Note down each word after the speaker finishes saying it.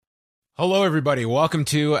Hello, everybody. Welcome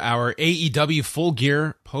to our AEW Full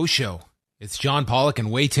Gear post show. It's John Pollock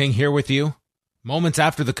and Wei Ting here with you. Moments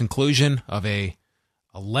after the conclusion of a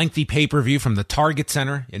lengthy pay-per-view from the Target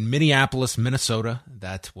Center in Minneapolis, Minnesota.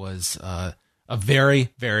 That was a very,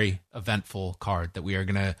 very eventful card that we are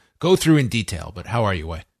going to go through in detail. But how are you,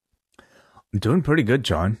 Wei? I'm doing pretty good,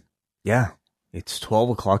 John. Yeah, it's 12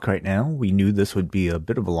 o'clock right now. We knew this would be a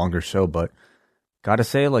bit of a longer show, but gotta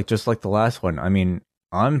say, just like the last one, I mean,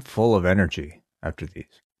 I'm full of energy after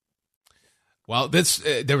these. Well,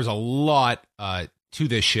 there was a lot to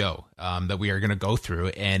this show that we are going to go through,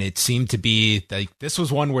 and it seemed to be like this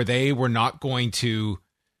was one where they were not going to,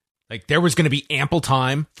 there was going to be ample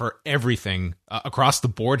time for everything across the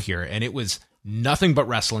board here, and it was nothing but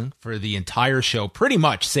wrestling for the entire show, pretty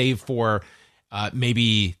much, save for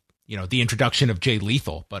maybe, the introduction of Jay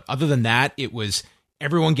Lethal. But other than that, it was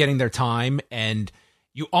everyone getting their time, and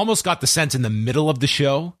you almost got the sense in the middle of the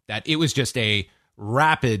show that it was just a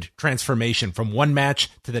rapid transformation from one match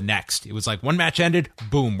to the next. It was like one match ended,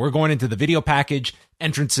 boom, we're going into the video package,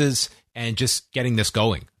 entrances, and just getting this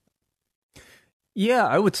going. Yeah,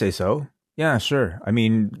 I would say so. Yeah, sure. I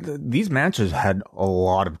mean, these matches had a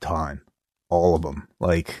lot of time. All of them.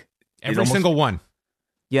 Every single one.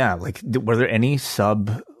 Yeah, were there any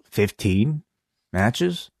sub 15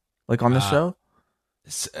 matches on the show?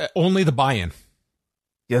 Only the buy-in.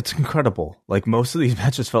 Yeah, it's incredible. Most of these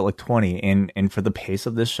matches felt like 20, and for the pace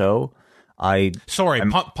of this show,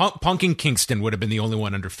 Punk and Kingston would have been the only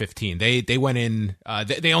one under 15. They went in.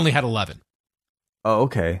 They only had 11. Oh,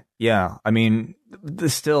 okay. Yeah, I mean,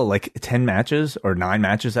 there's still 10 matches or 9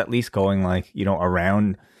 matches at least going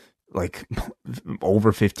around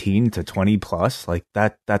over 15 to 20 plus.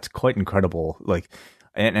 That's quite incredible.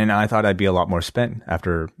 And I thought I'd be a lot more spent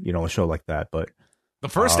after a show like that, but. The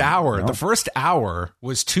first hour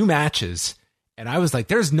was 2 matches, and I was like,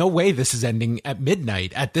 there's no way this is ending at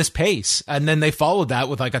midnight at this pace. And then they followed that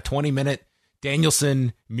with a 20-minute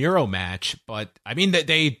Danielson Miro match. But I mean,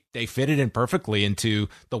 they fitted in perfectly into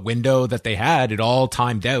the window that they had. It all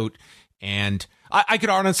timed out. And I could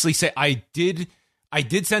honestly say I did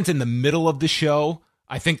sense in the middle of the show,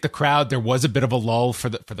 I think the crowd, there was a bit of a lull for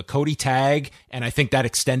the Cody tag, and I think that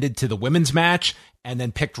extended to the women's match and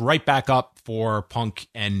then picked right back up for Punk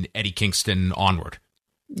and Eddie Kingston onward.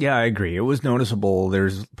 Yeah, I agree. It was noticeable.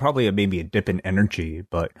 There's probably maybe a dip in energy,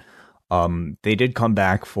 but they did come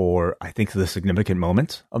back for, I think, the significant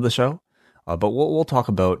moments of the show. But we'll talk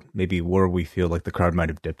about maybe where we feel like the crowd might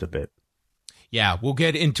have dipped a bit. Yeah, we'll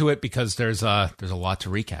get into it because there's a lot to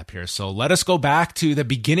recap here. So let us go back to the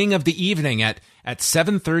beginning of the evening at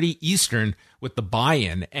 7:30 Eastern with the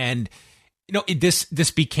buy-in. And,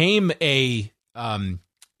 this became a,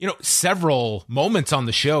 several moments on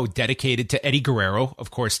the show dedicated to Eddie Guerrero.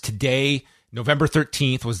 Of course, today, November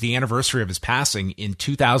 13th, was the anniversary of his passing in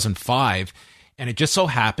 2005. And it just so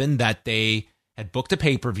happened that they had booked a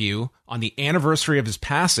pay-per-view on the anniversary of his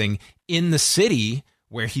passing in the city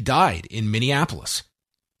where he died, in Minneapolis.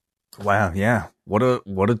 Wow, yeah. What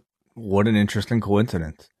an interesting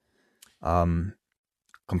coincidence.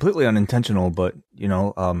 Completely unintentional, but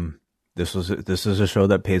this is a show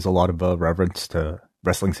that pays a lot of reverence to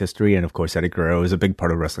wrestling's history, and of course Eddie Guerrero is a big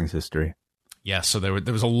part of wrestling's history. Yeah, so there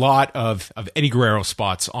was a lot of Eddie Guerrero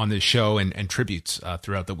spots on this show and tributes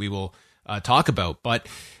throughout that we will talk about. But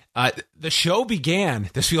the show began,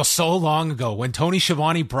 this feels so long ago, when Tony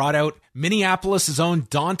Schiavone brought out Minneapolis' own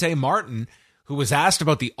Dante Martin, who was asked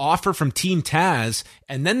about the offer from Team Taz,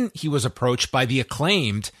 and then he was approached by the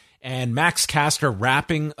Acclaimed and Max Caster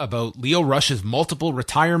rapping about Lio Rush's multiple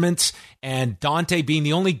retirements and Dante being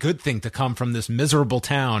the only good thing to come from this miserable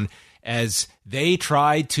town as they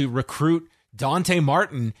tried to recruit Dante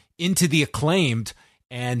Martin into the Acclaimed,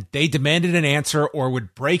 and they demanded an answer or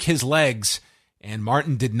would break his legs. And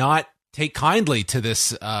Martin did not take kindly to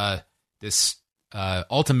this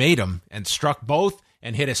ultimatum and struck both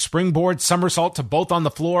and hit a springboard somersault to both on the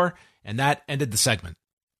floor, and that ended the segment.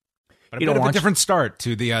 But a bit of a different start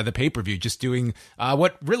to the pay-per-view, just doing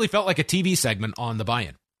what really felt like a TV segment on the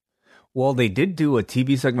buy-in. Well, they did do a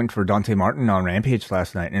TV segment for Dante Martin on Rampage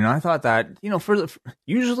last night, and I thought that,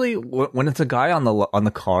 usually when it's a guy on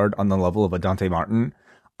the card on the level of a Dante Martin,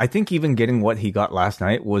 I think even getting what he got last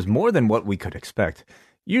night was more than what we could expect.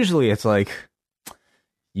 Usually it's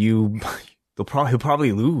he'll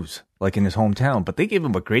probably lose in his hometown, but they gave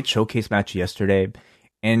him a great showcase match yesterday,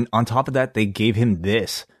 and on top of that, they gave him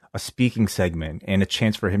a speaking segment and a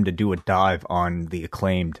chance for him to do a dive on the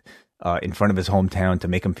Acclaimed in front of his hometown to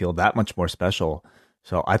make him feel that much more special.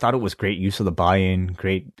 So I thought it was great use of the buy-in,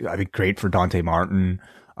 great for Dante Martin,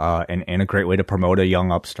 and a great way to promote a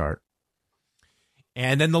young upstart.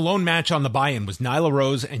 And then the lone match on the buy-in was Nyla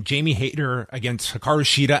Rose and Jamie Hayter against Hikaru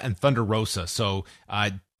Shida and Thunder Rosa. So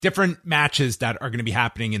different matches that are going to be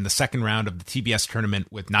happening in the second round of the TBS tournament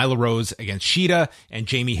with Nyla Rose against Shida and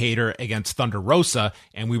Jamie Hayter against Thunder Rosa.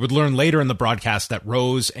 And we would learn later in the broadcast that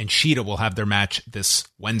Rose and Shida will have their match this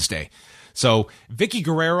Wednesday. So Vicky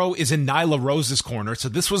Guerrero is in Nyla Rose's corner. So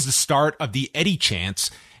this was the start of the Eddie chants.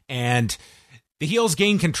 And the heels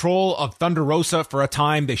gained control of Thunder Rosa for a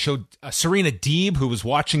time. They showed Serena Deeb, who was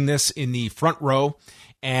watching this in the front row.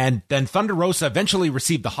 And then Thunder Rosa eventually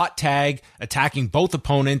received the hot tag, attacking both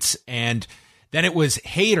opponents. And then it was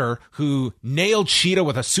Hayter who nailed Shida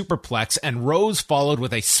with a superplex, and Rose followed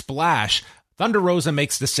with a splash. Thunder Rosa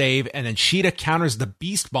makes the save, and then Shida counters the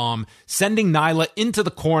Beast Bomb, sending Nyla into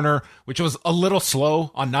the corner, which was a little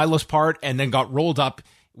slow on Nyla's part, and then got rolled up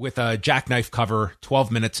with a jackknife cover,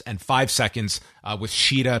 12 minutes and 5 seconds, with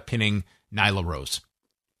Shida pinning Nyla Rose.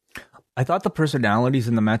 I thought the personalities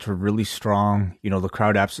in the match were really strong. You know, the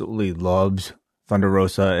crowd absolutely loves Thunder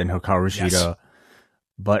Rosa and Hikaru Shida. Yes.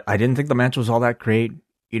 But I didn't think the match was all that great.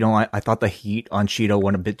 You know, I thought the heat on Shida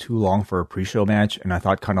went a bit too long for a pre-show match, and I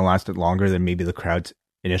thought kind of lasted longer than maybe the crowd's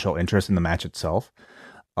initial interest in the match itself.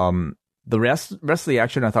 The rest of the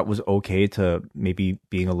action I thought was okay to maybe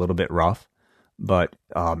being a little bit rough. But,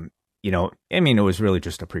 you know, I mean, it was really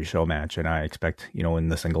just a pre-show match, and I expect, you know, in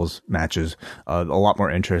the singles matches, a lot more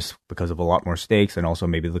interest because of a lot more stakes, and also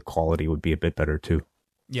maybe the quality would be a bit better too.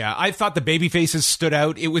 Yeah, I thought the babyfaces stood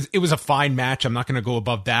out. It was a fine match. I'm not going to go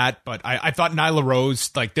above that, but I thought Nyla Rose,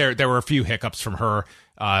 like there were a few hiccups from her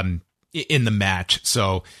in the match.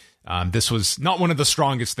 So this was not one of the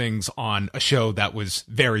strongest things on a show that was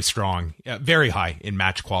very strong, very high in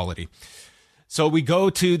match quality. So we go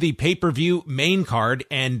to the pay-per-view main card,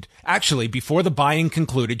 and actually, before the buy-in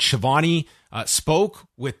concluded, Shivani spoke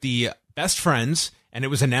with the Best Friends, and it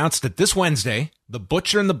was announced that this Wednesday, the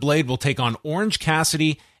Butcher and the Blade will take on Orange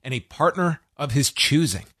Cassidy and a partner of his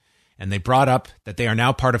choosing. And they brought up that they are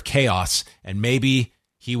now part of Chaos, and maybe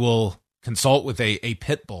he will consult with a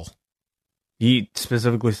pit bull. He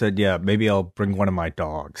specifically said, yeah, maybe I'll bring one of my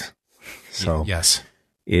dogs. So yes.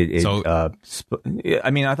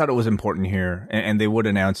 I mean, I thought it was important here, and they would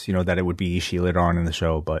announce, you know, that it would be Ishii later on in the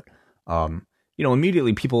show, but, you know,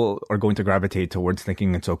 immediately people are going to gravitate towards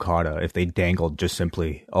thinking it's Okada if they dangled just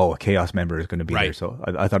simply, oh, a Chaos member is going to be there. So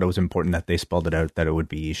I thought it was important that they spelled it out that it would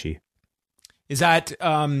be Ishii. Is that...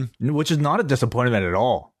 Which is not a disappointment at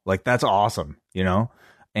all. Like, that's awesome, you know?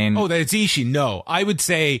 And that it's Ishii? No. I would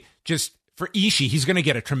say just for Ishii, he's going to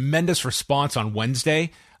get a tremendous response on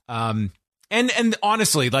Wednesday. And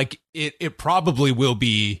honestly, like it probably will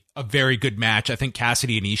be a very good match. I think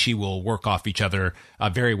Cassidy and Ishii will work off each other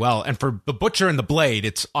very well. And for the Butcher and the Blade,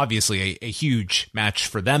 it's obviously a huge match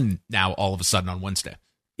for them now all of a sudden on Wednesday.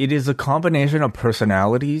 It is a combination of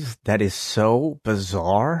personalities that is so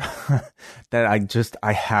bizarre that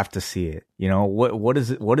I have to see it. You know, what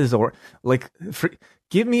is it?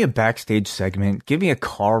 Give me a backstage segment. Give me a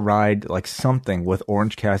car ride, like something with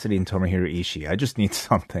Orange Cassidy and Tomohiro Ishii. I just need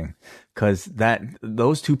something because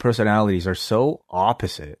those two personalities are so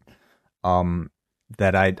opposite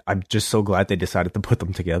that I'm just so glad they decided to put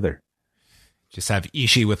them together. Just have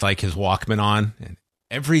Ishii with like his Walkman on, and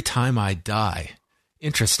every time I die.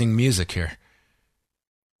 Interesting music here.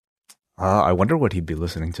 I wonder what he'd be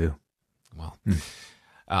listening to. Well,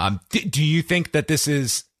 do you think that this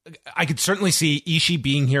is... I could certainly see Ishii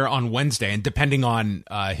being here on Wednesday, and depending on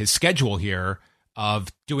his schedule here of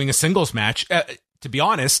doing a singles match, to be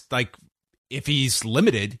honest, like if he's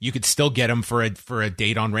limited, you could still get him for a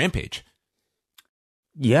date on Rampage.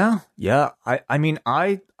 Yeah. I mean,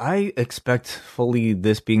 I expect fully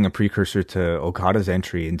this being a precursor to Okada's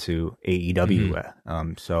entry into AEW.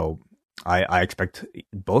 Mm-hmm. So I expect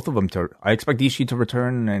both of them I expect Ishii to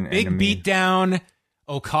return and beatdown.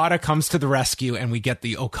 Okada comes to the rescue, and we get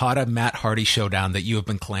the Okada Matt Hardy showdown that you have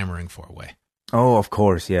been clamoring for. Way. Oh, of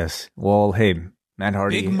course, yes. Well, hey, Matt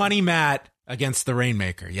Hardy, Big Money Matt against the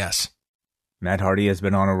Rainmaker. Yes, Matt Hardy has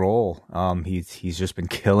been on a roll. He's just been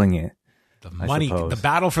killing it. The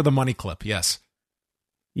battle for the money clip. Yes.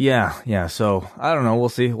 Yeah. So I don't know. We'll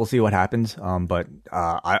see what happens. But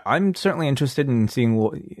I'm certainly interested in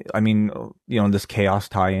seeing this Chaos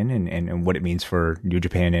tie-in and what it means for New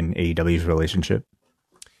Japan and AEW's relationship.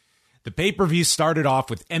 The pay-per-view started off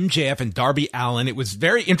with MJF and Darby Allin. It was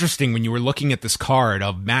very interesting when you were looking at this card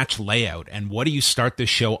of match layout. And what do you start this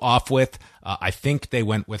show off with? I think they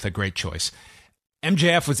went with a great choice.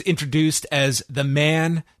 MJF was introduced as the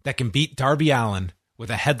man that can beat Darby Allin with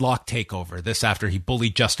a headlock takeover. This after he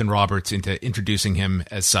bullied Justin Roberts into introducing him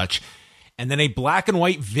as such. And then a black and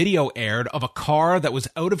white video aired of a car that was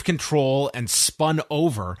out of control and spun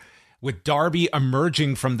over, with Darby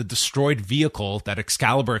emerging from the destroyed vehicle that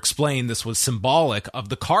Excalibur explained this was symbolic of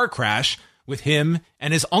the car crash with him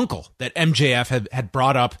and his uncle that MJF had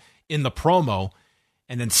brought up in the promo.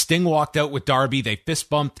 And then Sting walked out with Darby. They fist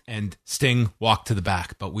bumped and Sting walked to the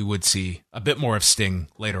back. But we would see a bit more of Sting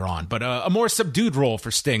later on. But a more subdued role for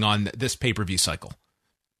Sting on this pay-per-view cycle.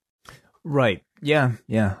 Right. Yeah.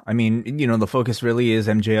 I mean, the focus really is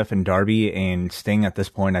MJF and Darby, and Sting at this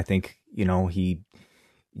point. I think,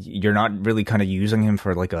 you're not really kind of using him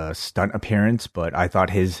for like a stunt appearance, but I thought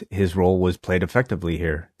his role was played effectively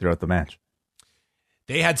here throughout the match.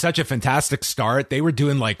 They had such a fantastic start. They were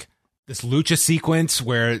doing like this lucha sequence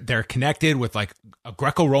where they're connected with like a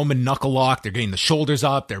Greco-Roman knuckle lock. They're getting the shoulders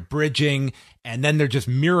up, they're bridging, and then they're just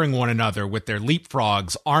mirroring one another with their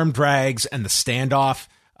leapfrogs, arm drags, and the standoff.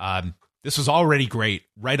 This was already great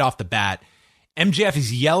right off the bat. MJF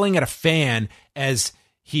is yelling at a fan as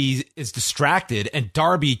he is distracted, and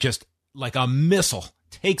Darby, just like a missile,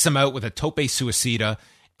 takes him out with a tope suicida.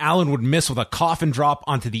 Allen would miss with a coffin drop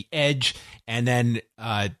onto the edge, and then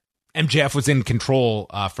MJF was in control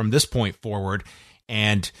from this point forward,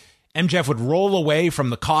 and MJF would roll away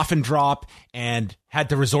from the coffin drop and had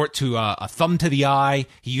to resort to a thumb to the eye.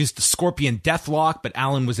 He used the Scorpion Deathlock, but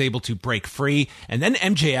Allen was able to break free, and then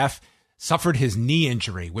MJF suffered his knee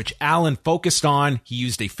injury, which Allen focused on. He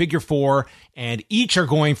used a figure four, and each are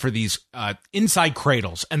going for these inside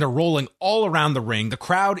cradles, and they're rolling all around the ring. The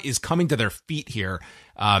crowd is coming to their feet here.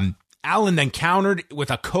 Allen then countered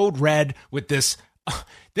with a code red with this.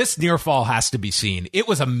 This near fall has to be seen. It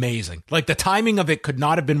was amazing. Like, the timing of it could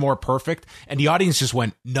not have been more perfect, and the audience just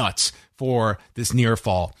went nuts for this near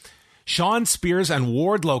fall. Shawn Spears and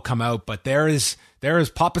Wardlow come out, but there is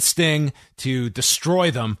Papa Sting to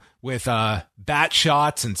destroy them with bat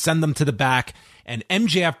shots and send them to the back. And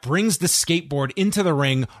MJF brings the skateboard into the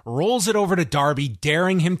ring, rolls it over to Darby,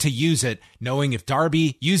 daring him to use it, knowing if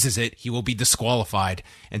Darby uses it, he will be disqualified.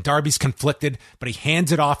 And Darby's conflicted, but he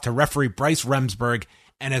hands it off to referee Bryce Remsburg.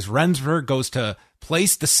 And as Remsburg goes to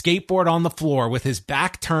place the skateboard on the floor with his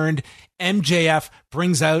back turned, MJF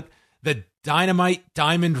brings out the Dynamite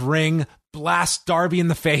Diamond Ring, blasts Darby in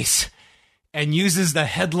the face, and uses the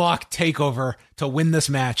headlock takeover to win this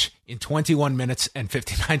match in 21 minutes and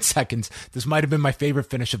 59 seconds. This might have been my favorite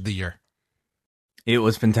finish of the year. It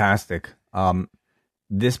was fantastic.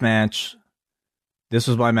 This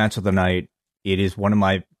was my match of the night. It is one of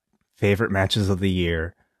my favorite matches of the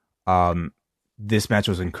year. This match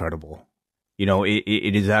was incredible.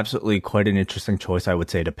 It is absolutely quite an interesting choice, I would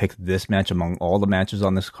say, to pick this match among all the matches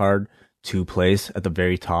on this card to place at the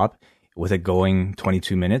very top, with it going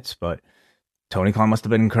 22 minutes. But Tony Khan must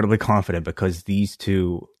have been incredibly confident, because these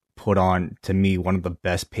two put on, to me, one of the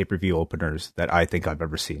best pay-per-view openers that I think I've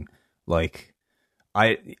ever seen. Like,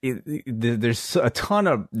 there's a ton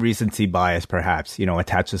of recency bias, perhaps,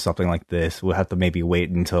 attached to something like this. We'll have to maybe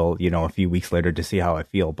wait until, a few weeks later to see how I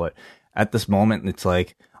feel. But at this moment, it's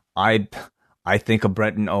like, I think of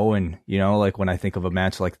Brett and Owen, like when I think of a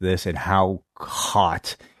match like this and how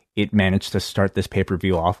hot it managed to start this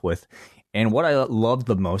pay-per-view off with. And what I loved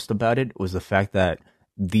the most about it was the fact that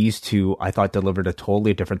these two, I thought, delivered a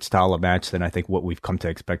totally different style of match than I think what we've come to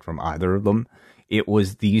expect from either of them. It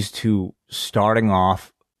was these two starting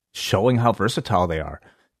off, showing how versatile they are.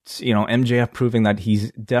 MJF proving that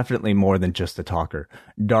he's definitely more than just a talker.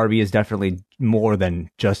 Darby is definitely more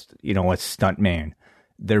than just, a stunt man.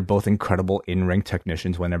 They're both incredible in-ring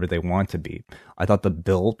technicians whenever they want to be. I thought the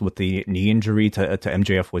build with the knee injury to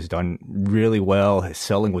MJF was done really well. His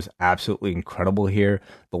selling was absolutely incredible here.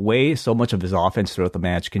 The way so much of his offense throughout the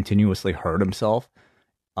match continuously hurt himself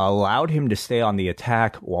allowed him to stay on the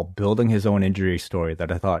attack while building his own injury story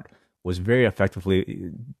that I thought was very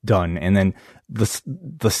effectively done. And then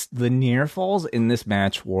the near falls in this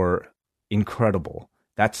match were incredible.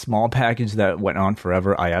 That small package that went on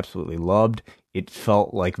forever, I absolutely loved. It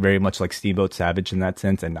felt like very much like Steamboat Savage in that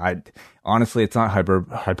sense. And honestly, it's not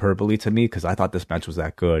hyperbole to me, because I thought this match was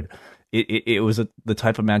that good. It was the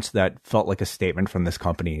type of match that felt like a statement from this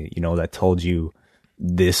company, that told you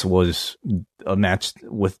this was a match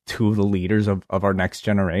with two of the leaders of our next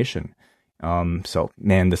generation. So,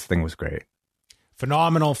 man, this thing was great.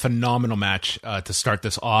 Phenomenal match to start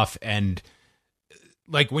this off. And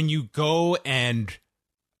like, when you go and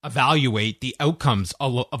evaluate the outcomes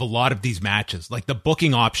of a lot of these matches, like the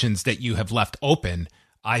booking options that you have left open,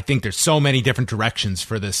 I think there's so many different directions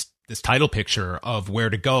for this title picture of where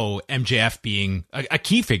to go, MJF being a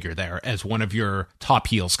key figure there as one of your top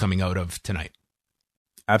heels coming out of tonight.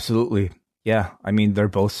 Absolutely. Yeah. I mean, they're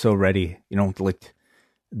both so ready, like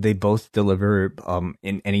they both deliver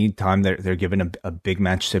in any time they're given a big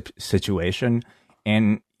match situation.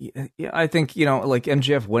 And yeah, I think, like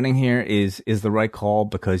MJF winning here is the right call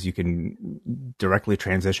because you can directly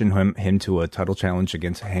transition him to a title challenge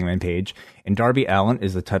against Hangman Page. And Darby Allin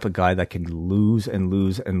is the type of guy that can lose and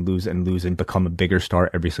lose and lose and lose and become a bigger star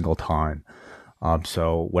every single time.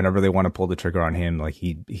 So whenever they want to pull the trigger on him, like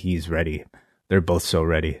he's ready. They're both so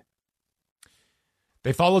ready.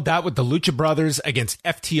 They followed that with the Lucha Brothers against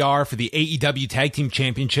FTR for the AEW Tag Team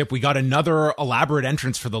Championship. We got another elaborate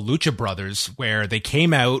entrance for the Lucha Brothers where they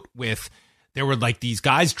came out there were like these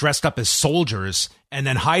guys dressed up as soldiers and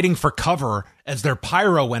then hiding for cover as their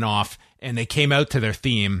pyro went off and they came out to their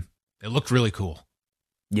theme. It looked really cool.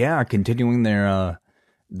 Yeah, continuing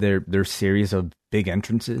their series of big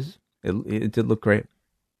entrances. It did look great.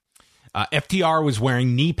 FTR was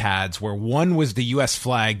wearing knee pads where one was the U.S.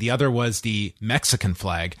 flag, the other was the Mexican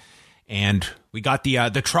flag. And we got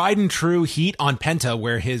the tried and true heat on Penta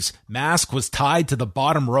where his mask was tied to the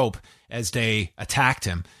bottom rope as they attacked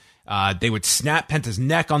him. They would snap Penta's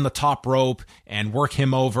neck on the top rope and work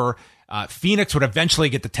him over. Phoenix would eventually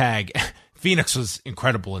get the tag. Phoenix was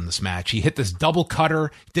incredible in this match. He hit this double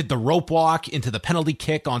cutter, did the rope walk into the penalty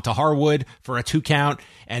kick onto Harwood for a 2 count,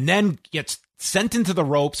 and then gets sent into the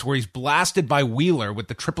ropes where he's blasted by Wheeler with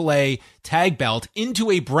the AAA tag belt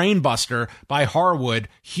into a brainbuster by Harwood.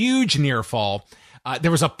 Huge near fall.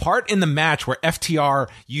 There was a part in the match where FTR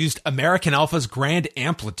used American Alpha's Grand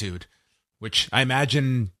Amplitude, which I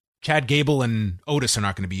imagine Chad Gable and Otis are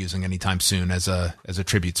not going to be using anytime soon as a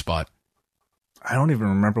tribute spot. I don't even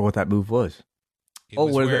remember what that move was.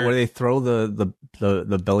 Where they throw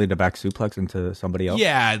the belly to back suplex into somebody else?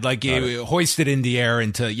 Yeah, like hoisted in the air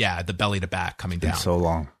into the belly to back coming down. So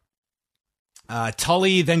long.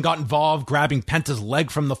 Tully then got involved, grabbing Penta's leg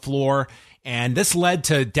from the floor, and this led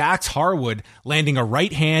to Dax Harwood landing a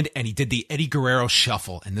right hand, and he did the Eddie Guerrero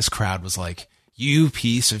shuffle, and this crowd was like, "You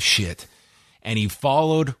piece of shit!" And he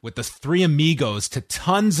followed with the Three Amigos to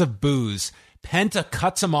tons of boos. Penta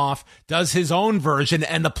cuts him off, does his own version,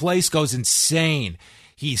 and the place goes insane.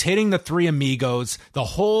 He's hitting the Three Amigos. The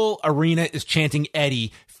whole arena is chanting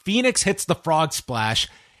Eddie. Phoenix hits the frog splash,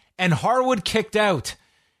 and Harwood kicked out.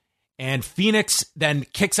 And Phoenix then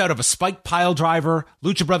kicks out of a spike pile driver.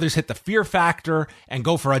 Lucha Brothers hit the Fear Factor and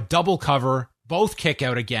go for a double cover. Both kick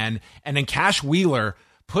out again. And then Cash Wheeler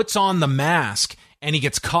puts on the mask, and he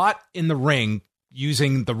gets caught in the ring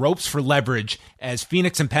using the ropes for leverage as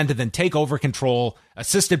Phoenix and Penta then take over control,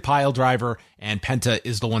 assisted pile driver, and Penta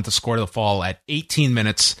is the one to score the fall at 18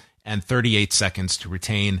 minutes and 38 seconds to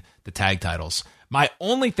retain the tag titles. My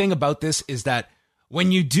only thing about this is that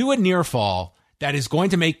when you do a near fall that is going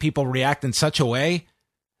to make people react in such a way,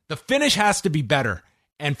 the finish has to be better.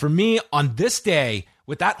 And for me, on this day,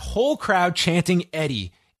 with that whole crowd chanting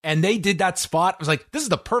Eddie, and they did that spot, I was like, this is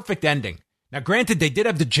the perfect ending. Now, granted, they did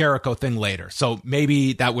have the Jericho thing later, so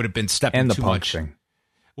maybe that would have been stepping too much. And the Punk thing.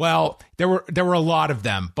 Well, there were a lot of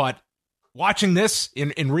them, but watching this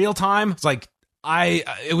in real time, it's like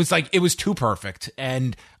it was too perfect,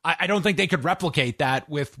 and I don't think they could replicate that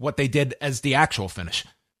with what they did as the actual finish.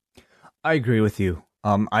 I agree with you.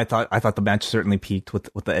 I thought the match certainly peaked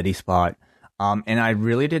with the Eddie spot. And I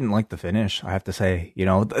really didn't like the finish, I have to say.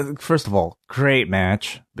 First of all, great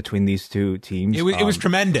match between these two teams. It was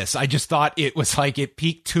tremendous. I just thought it was like it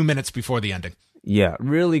peaked 2 minutes before the ending. Yeah,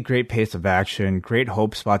 really great pace of action, great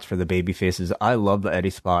hope spots for the baby faces. I love the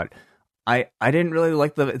Eddie spot. I didn't really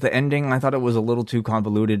like the ending. I thought it was a little too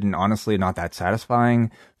convoluted and honestly not that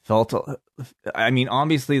satisfying.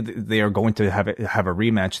 Obviously they are going to have a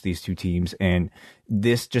rematch, these two teams, and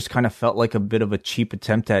this just kind of felt like a bit of a cheap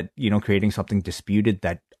attempt at, creating something disputed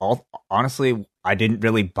that honestly I didn't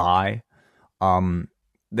really buy.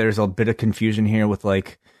 There's a bit of confusion here with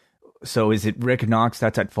so is it Rick Knox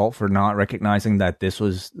that's at fault for not recognizing that this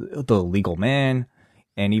was the legal man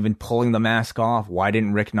and even pulling the mask off? Why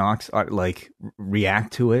didn't Rick Knox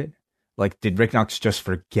react to it? Did Rick Knox just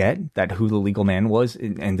forget that who the legal man was,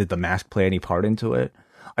 and did the mask play any part into it?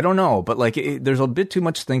 I don't know, but there's a bit too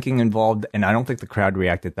much thinking involved, and I don't think the crowd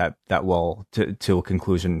reacted that well to a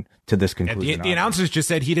conclusion, to this conclusion. The announcers just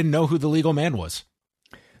said he didn't know who the legal man was.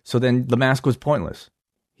 So then the mask was pointless.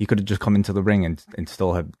 He could have just come into the ring and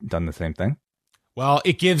still have done the same thing. Well,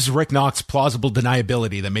 it gives Rick Knox plausible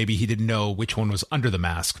deniability that maybe he didn't know which one was under the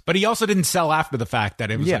mask, but he also didn't sell after the fact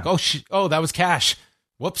that it was that was Cash.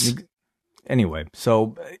 Whoops. Anyway,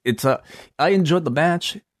 so I enjoyed the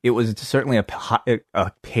match. It was certainly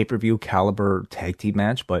a pay-per-view caliber tag team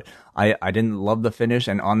match, but I didn't love the finish.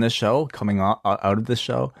 And on this show, coming out of this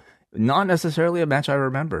show, not necessarily a match I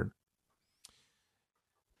remembered.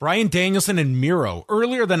 Bryan Danielson and Miro,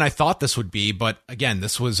 earlier than I thought this would be, but again,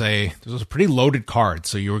 this was a pretty loaded card.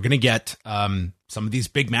 So you were going to get some of these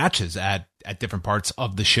big matches at different parts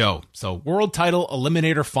of the show. So world title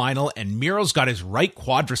eliminator final, and Miro's got his right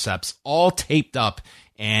quadriceps all taped up,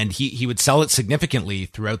 and he would sell it significantly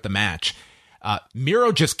throughout the match.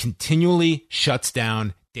 Miro just continually shuts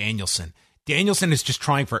down Danielson. Danielson is just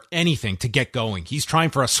trying for anything to get going. He's trying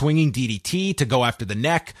for a swinging DDT to go after the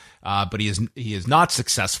neck, but he is not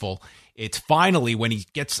successful. It's finally when he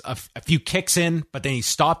gets a few kicks in, but then he's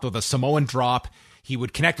stopped with a Samoan drop. He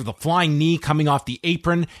would connect with a flying knee coming off the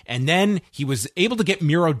apron, and then he was able to get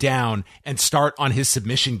Miro down and start on his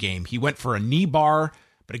submission game. He went for a knee bar,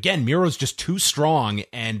 but again, Miro's just too strong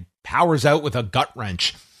and powers out with a gut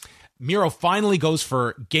wrench. Miro finally goes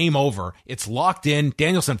for game over. It's locked in.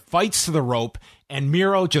 Danielson fights to the rope, and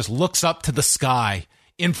Miro just looks up to the sky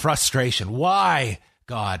in frustration. Why,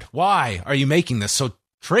 God, why are you making this so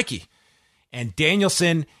tricky? And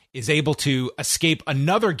Danielson is able to escape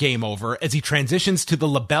another game over as he transitions to the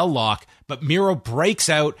label lock, but Miro breaks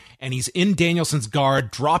out, and he's in Danielson's guard,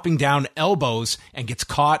 dropping down elbows, and gets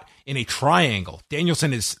caught in a triangle.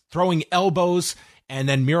 Danielson is throwing elbows, and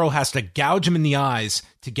then Miro has to gouge him in the eyes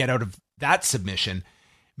to get out of that submission.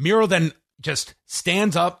 Miro then just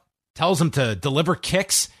stands up, tells him to deliver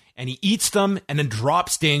kicks, and he eats them and then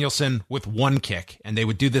drops Danielson with one kick. And they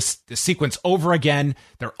would do this sequence over again.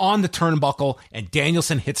 They're on the turnbuckle, and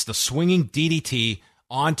Danielson hits the swinging DDT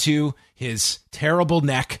onto his terrible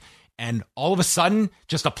neck, and all of a sudden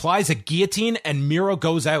just applies a guillotine, and Miro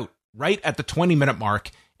goes out right at the 20-minute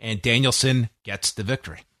mark, and Danielson gets the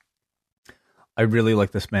victory. I really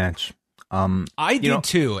like this match. I did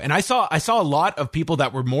too, and I saw a lot of people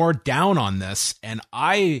that were more down on this, and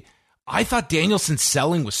I thought Danielson's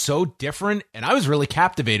selling was so different, and I was really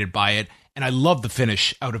captivated by it, and I love the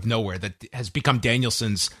finish out of nowhere that has become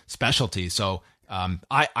Danielson's specialty. So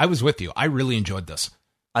I was with you. I really enjoyed this.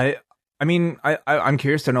 I'm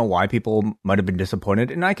curious to know why people might have been disappointed,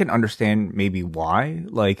 and I can understand maybe why.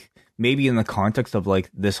 Like, maybe in the context of like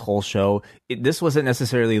this whole show, this wasn't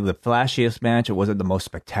necessarily the flashiest match. It wasn't the most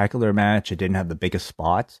spectacular match. It didn't have the biggest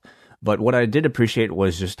spots. But what I did appreciate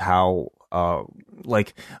was just how,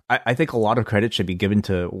 I think a lot of credit should be given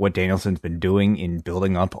to what Danielson's been doing in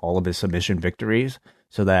building up all of his submission victories,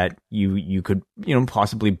 so that you could,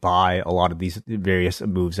 possibly buy a lot of these various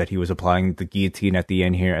moves that he was applying. The guillotine at the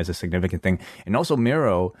end here as a significant thing. And also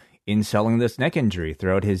Miro in selling this neck injury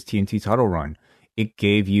throughout his TNT title run. It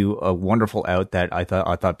gave you a wonderful out that I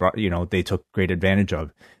thought brought, they took great advantage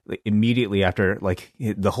of. Like, immediately after, like,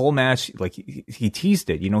 the whole match, like, he teased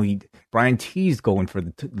it. Bryan teased going for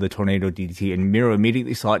the tornado DDT, and Miro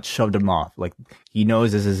immediately saw it, shoved him off. Like, he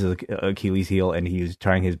knows this is Achilles' heel, and he was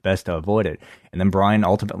trying his best to avoid it. And then Bryan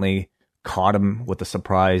ultimately caught him with a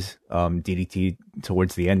surprise DDT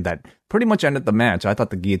towards the end that pretty much ended the match. I thought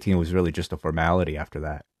the guillotine was really just a formality after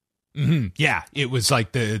that. Mm-hmm. Yeah, it was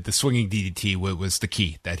like the swinging DDT was the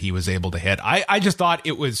key that he was able to hit. I just thought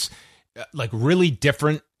it was like really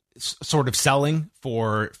different sort of selling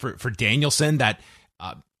for Danielson that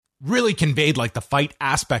really conveyed like the fight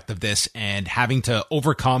aspect of this, and having to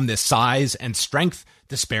overcome this size and strength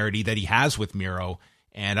disparity that he has with Miro.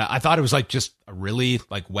 And I thought it was like just a really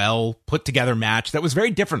like well put together match that was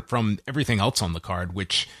very different from everything else on the card,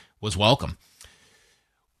 which was welcome.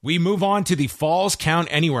 We move on to the Falls Count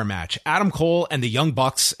Anywhere match. Adam Cole and the Young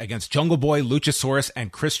Bucks against Jungle Boy, Luchasaurus,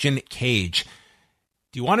 and Christian Cage.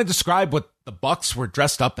 Do you want to describe what the Bucks were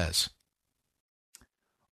dressed up as?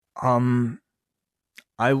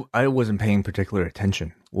 I wasn't paying particular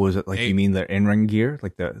attention. Was it like, you mean the in-ring gear,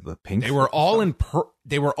 like the pink? They were all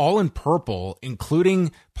in purple,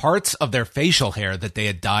 including parts of their facial hair that they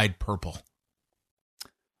had dyed purple.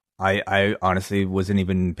 I honestly wasn't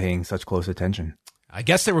even paying such close attention. I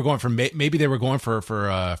guess they were going for maybe they were going for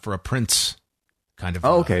a Prince kind of.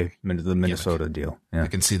 Oh, okay, the Minnesota deal. Yeah, I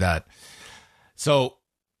can see that. So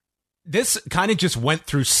this kind of just went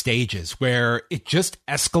through stages where it just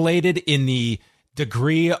escalated in the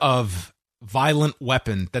degree of violent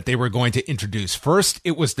weapon that they were going to introduce. First,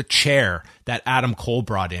 it was the chair that Adam Cole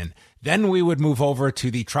brought in. Then we would move over to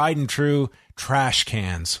the tried and true trash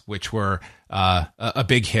cans, which were a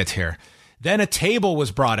big hit here. Then a table was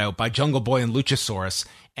brought out by Jungle Boy and Luchasaurus,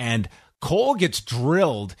 and Cole gets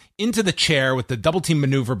drilled into the chair with the double team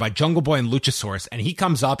maneuver by Jungle Boy and Luchasaurus, and he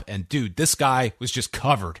comes up, and dude, this guy was just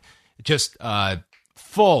covered, just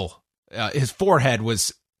full. His forehead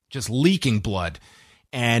was just leaking blood,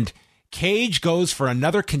 and Cage goes for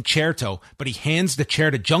another concerto, but he hands the chair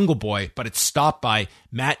to Jungle Boy, but it's stopped by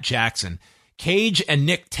Matt Jackson. Cage and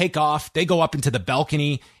Nick take off. They go up into the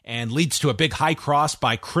balcony and leads to a big high cross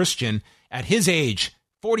by Christian at his age,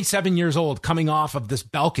 47 years old, coming off of this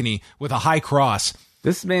balcony with a high cross.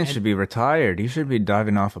 This man should be retired. He should be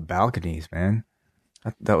diving off of balconies, man.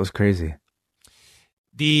 That was crazy.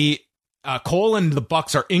 The Cole and the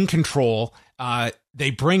Bucks are in control.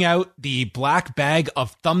 They bring out the black bag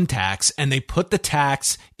of thumbtacks and they put the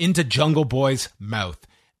tacks into Jungle Boy's mouth.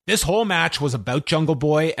 This whole match was about Jungle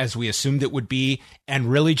Boy, as we assumed it would be,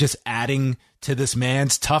 and really just adding to this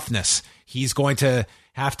man's toughness. He's going to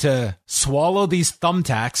have to swallow these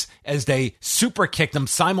thumbtacks as they super kicked him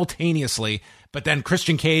simultaneously, but then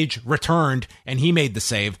Christian Cage returned and he made the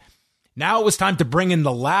save. Now it was time to bring in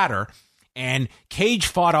the ladder, and Cage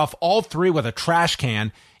fought off all three with a trash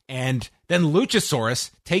can, and then Luchasaurus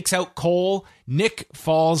takes out Cole. Nick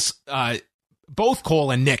falls... Both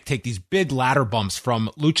Cole and Nick take these big ladder bumps from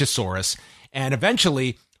Luchasaurus, and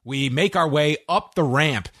eventually we make our way up the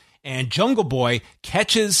ramp, and Jungle Boy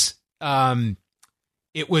catches,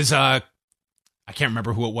 it was, I can't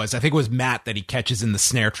remember who it was. I think it was Matt that he catches in the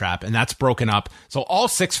snare trap, and that's broken up. So all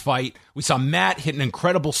six fight. We saw Matt hit an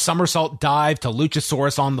incredible somersault dive to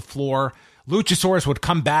Luchasaurus on the floor. Luchasaurus would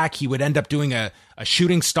come back. He would end up doing a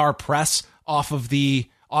shooting star press off of the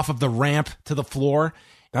ramp to the floor.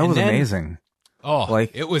 That was amazing. Oh,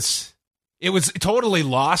 like it was totally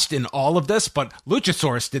lost in all of this, but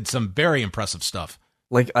Luchasaurus did some very impressive stuff.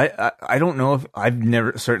 Like I don't know if I've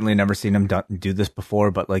certainly never seen him do this before,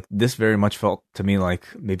 but like this very much felt to me like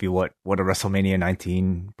maybe what a WrestleMania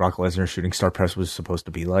 19 Brock Lesnar shooting star press was supposed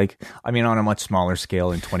to be like. I mean, on a much smaller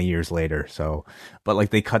scale and 20 years later. So, but like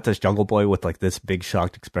they cut this Jungle Boy with like this big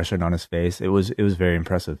shocked expression on his face. It was very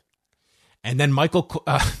impressive. And then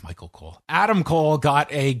Adam Cole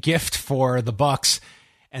got a gift for the Bucks,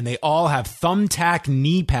 and they all have thumbtack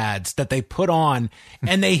knee pads that they put on,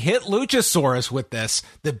 and they hit Luchasaurus with this,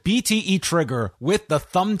 the BTE trigger with the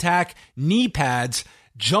thumbtack knee pads.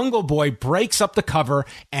 Jungle Boy breaks up the cover,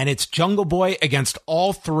 and it's Jungle Boy against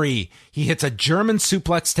all three. He hits a German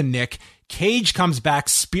suplex to Nick. Cage comes back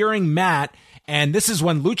spearing Matt, and this is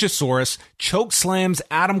when Luchasaurus choke slams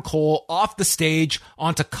Adam Cole off the stage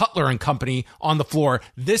onto Cutler and company on the floor.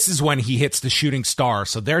 This is when he hits the shooting star.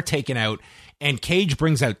 So they're taken out, and Cage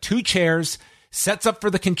brings out two chairs, sets up for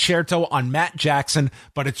the concerto on Matt Jackson,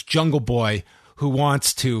 but it's Jungle Boy who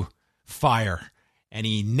wants to fire. And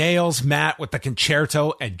he nails Matt with the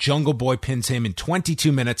concerto, and Jungle Boy pins him in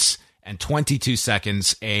 22 minutes and 22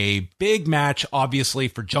 seconds. A big match, obviously,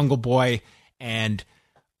 for Jungle Boy. And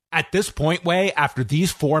at this point, after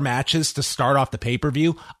these four matches to start off the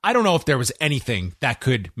pay-per-view, I don't know if there was anything that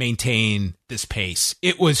could maintain this pace.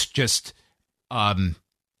 It was just,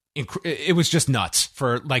 it was just nuts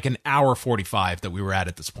for like an hour 45 that we were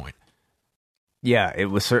at this point. Yeah, it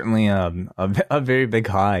was certainly a very big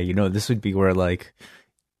high. You know, this would be where like,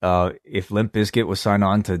 if Limp Bizkit was signed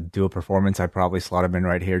on to do a performance, I'd probably slot him in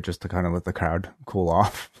right here just to kind of let the crowd cool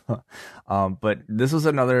off. But this was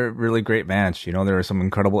another really great match. You know, there was some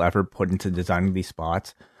incredible effort put into designing these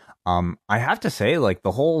spots. I have to say, like,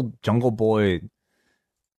 the whole Jungle Boy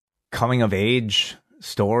coming of age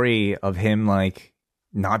story of him, like,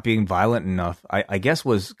 not being violent enough, I guess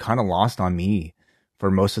was kind of lost on me for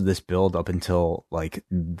most of this build up until, like,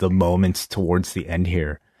 the moments towards the end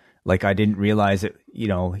here. Like, I didn't realize it, you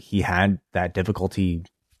know, he had that difficulty,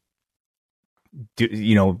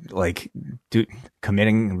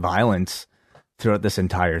 committing violence throughout this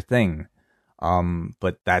entire thing.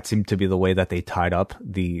 But that seemed to be the way that they tied up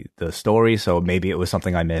the story. So maybe it was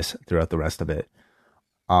something I missed throughout the rest of it.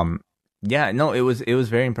 It was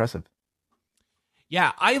very impressive.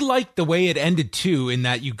 Yeah, I liked the way it ended too, in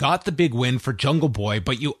that you got the big win for Jungle Boy,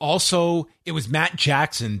 but it was Matt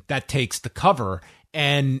Jackson that takes the cover.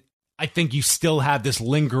 And I think you still have this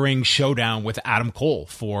lingering showdown with Adam Cole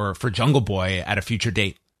for Jungle Boy at a future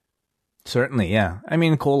date. Certainly, yeah. I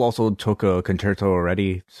mean, Cole also took a concerto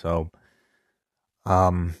already, so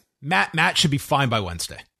Matt should be fine by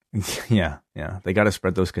Wednesday. Yeah. They got to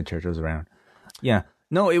spread those concertos around. Yeah.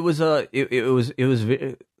 No, it was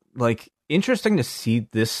like interesting to see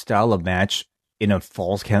this style of match in a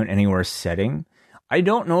Falls Count Anywhere setting. I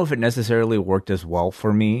don't know if it necessarily worked as well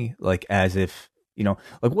for me, like as if, you know,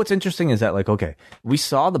 like what's interesting is that, like, okay, we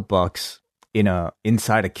saw the Bucks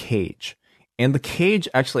inside a cage, and the cage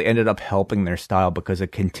actually ended up helping their style because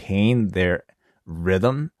it contained their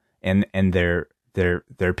rhythm and their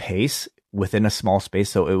pace within a small space.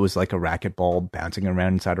 So it was like a racquetball bouncing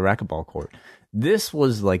around inside a racquetball court. This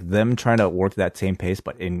was like them trying to work that same pace,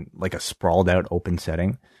 but in like a sprawled out open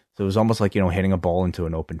setting. So it was almost like, you know, hitting a ball into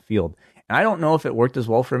an open field. And I don't know if it worked as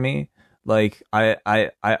well for me, Like part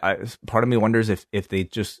of me wonders if they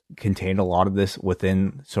just contained a lot of this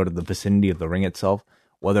within sort of the vicinity of the ring itself,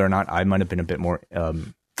 whether or not I might have been a bit more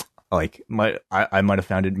I might have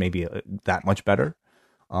found it maybe that much better.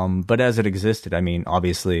 But as it existed, I mean,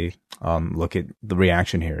 obviously, look at the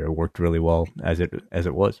reaction here. It worked really well as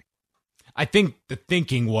it was. I think the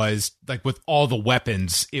thinking was like with all the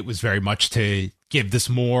weapons, it was very much to give this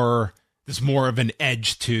more of an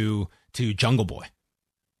edge to Jungle Boy.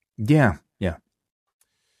 Yeah.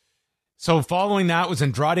 So following that was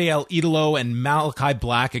Andrade El Idolo and Malachi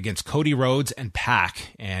Black against Cody Rhodes and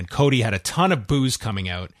Pac. And Cody had a ton of boos coming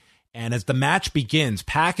out. And as the match begins,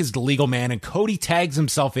 Pac is the legal man and Cody tags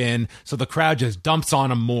himself in, so the crowd just dumps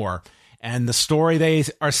on him more. And the story they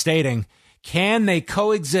are stating, can they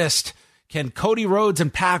coexist? Can Cody Rhodes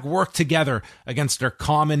and Pac work together against their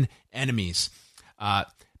common enemies?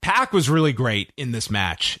 Pac was really great in this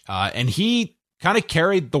match, and he kind of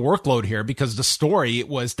carried the workload here because the story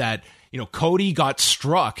was that, Cody got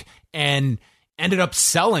struck and ended up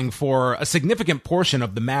selling for a significant portion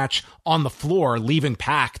of the match on the floor, leaving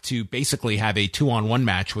Pac to basically have a 2-on-1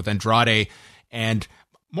 match with Andrade, and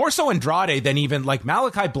more so Andrade than even like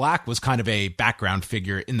Malachi Black was kind of a background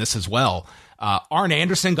figure in this as well. Arn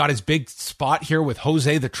Anderson got his big spot here with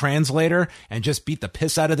Jose the Translator and just beat the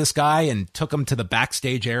piss out of this guy and took him to the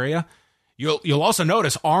backstage area. You'll also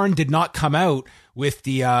notice Arn did not come out with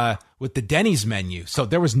the Denny's menu, so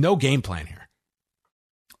there was no game plan here.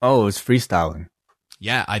 Oh, it was freestyling.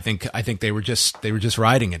 Yeah, I think they were just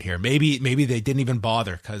riding it here. Maybe they didn't even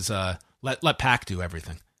bother because let Pac do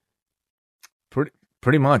everything.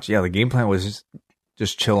 Pretty much, yeah. The game plan was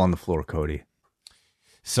just chill on the floor, Cody.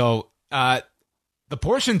 So the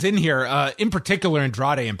portions in here, in particular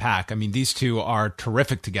Andrade and Pac, I mean, these two are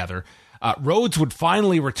terrific together. Rhodes would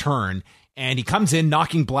finally return, and he comes in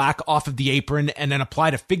knocking Black off of the apron and then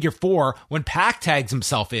applied a figure 4 when Pac tags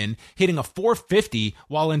himself in, hitting a 450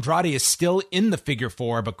 while Andrade is still in the figure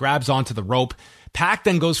 4 but grabs onto the rope. Pac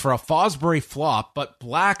then goes for a Fosbury flop, but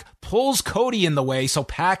Black pulls Cody in the way, so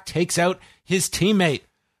Pac takes out his teammate.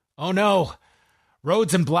 Oh no.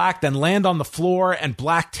 Rhodes and Black then land on the floor, and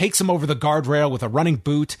Black takes him over the guardrail with a running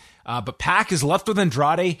boot. But Pac is left with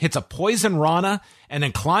Andrade, hits a poison Rana, and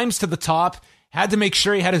then climbs to the top. Had to make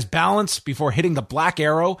sure he had his balance before hitting the Black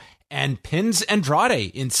Arrow, and pins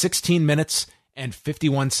Andrade in 16 minutes and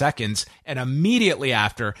 51 seconds. And immediately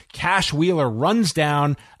after, Cash Wheeler runs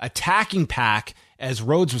down, attacking Pac as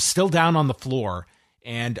Rhodes was still down on the floor.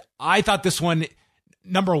 And I thought this one,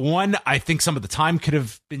 number one, I think some of the time could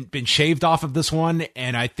have been shaved off of this one,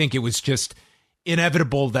 and I think it was just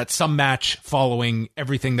inevitable that some match following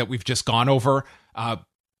everything that we've just gone over,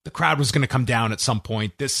 the crowd was going to come down at some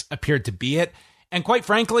point. This appeared to be it. And quite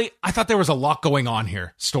frankly, I thought there was a lot going on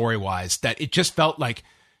here, story-wise, that it just felt like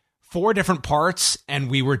 4 different parts, and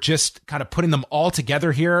we were just kind of putting them all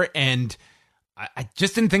together here, and I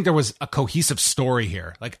just didn't think there was a cohesive story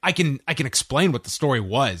here. Like, I can explain what the story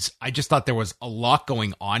was. I just thought there was a lot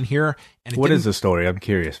going on here. And what is the story? I'm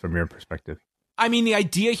curious from your perspective. I mean, the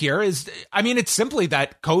idea here is, it's simply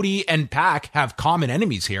that Cody and Pac have common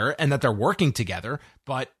enemies here and that they're working together,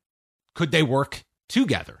 but could they work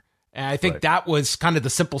together? And I think that was kind of the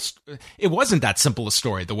simple, it wasn't that simple a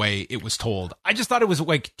story the way it was told. I just thought it was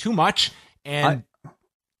like too much. And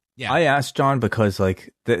yeah, I asked John because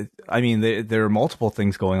there are multiple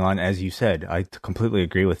things going on, as you said. I completely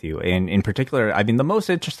agree with you. And in particular, I mean, the most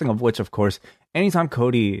interesting of which, of course, anytime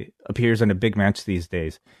Cody appears in a big match these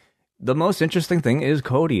days, the most interesting thing is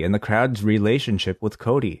Cody and the crowd's relationship with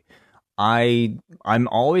Cody. I'm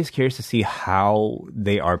always curious to see how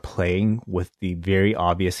they are playing with the very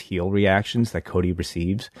obvious heel reactions that Cody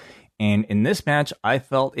receives. And in this match, I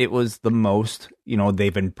felt it was the most,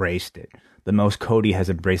 they've embraced it. The most Cody has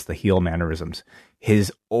embraced the heel mannerisms.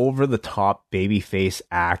 His over-the-top babyface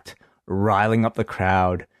act, riling up the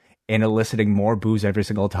crowd and eliciting more boos every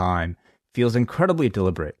single time, feels incredibly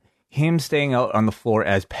deliberate. Him staying out on the floor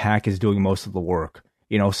as Pac is doing most of the work,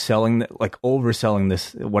 overselling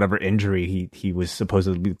this whatever injury he was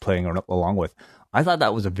supposedly playing along with. I thought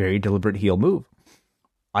that was a very deliberate heel move.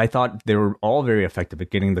 I thought they were all very effective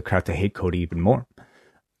at getting the crowd to hate Cody even more.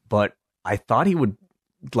 But I thought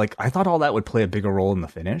I thought all that would play a bigger role in the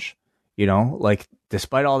finish.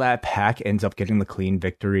 Despite all that, Pac ends up getting the clean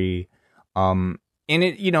victory. And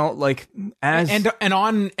it, and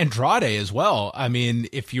on Andrade as well. I mean,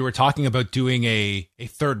 if you were talking about doing a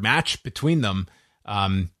third match between them,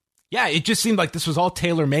 it just seemed like this was all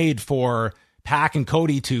tailor-made for Pac and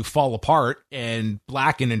Cody to fall apart, and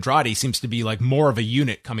Black and Andrade seems to be like more of a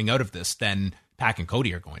unit coming out of this than Pac and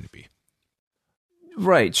Cody are going to be.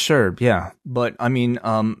 Right, sure, yeah. But I mean,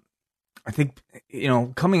 I think,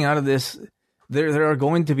 coming out of this, there are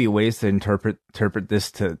going to be ways to interpret this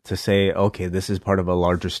to say, okay, this is part of a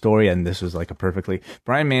larger story, and this was like a perfectly.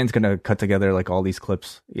 Brian Mann's going to cut together like all these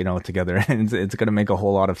clips, together, and it's going to make a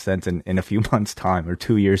whole lot of sense in a few months' time or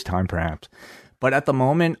 2 years' time, perhaps. But at the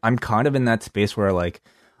moment, I'm kind of in that space where like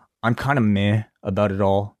I'm kind of meh about it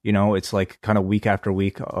all. It's like kind of week after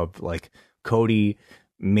week of like Cody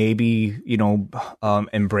maybe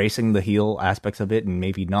embracing the heel aspects of it and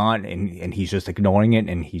maybe not, and he's just ignoring it,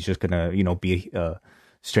 and he's just gonna be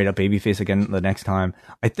straight up babyface again the next time.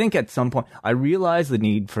 I think at some point I realize the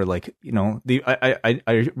need for like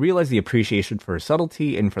I realize the appreciation for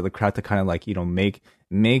subtlety and for the crowd to kind of like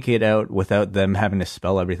make it out without them having to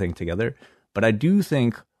spell everything together. But I do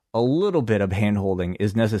think a little bit of hand-holding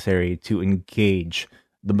is necessary to engage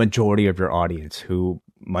the majority of your audience who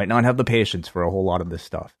might not have the patience for a whole lot of this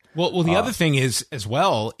stuff. Well, the other thing is as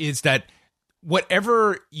well is that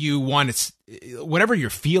whatever you're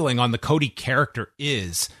feeling on the Cody character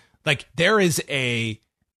is like, there is an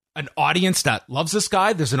audience that loves this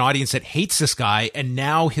guy. There's an audience that hates this guy. And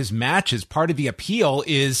now his matches, part of the appeal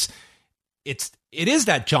is it is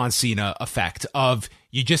that John Cena effect of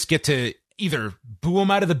you just get to either boo him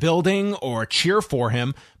out of the building or cheer for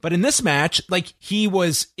him. But in this match, like, he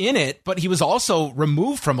was in it, but he was also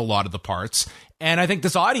removed from a lot of the parts. And I think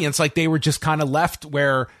this audience, like, they were just kind of left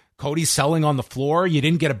where Cody's selling on the floor. You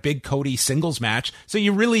didn't get a big Cody singles match. So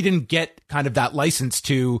you really didn't get kind of that license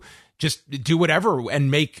to just do whatever and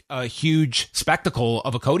make a huge spectacle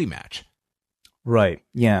of a Cody match. Right.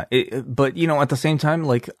 Yeah. But, at the same time,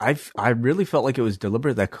 like, I really felt like it was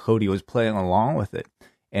deliberate that Cody was playing along with it.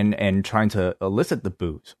 And trying to elicit the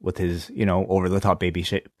boos with his, over the top baby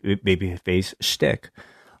face shtick.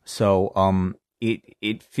 So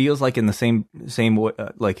it feels like in the same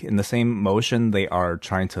like in the same motion they are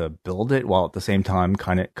trying to build it while at the same time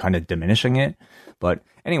kind of diminishing it. But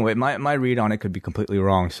anyway, my read on it could be completely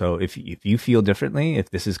wrong. So if you feel differently,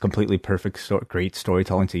 if this is completely perfect, great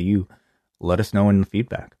storytelling to you, let us know in the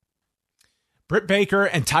feedback. Britt Baker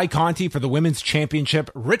and Ty Conti for the Women's Championship.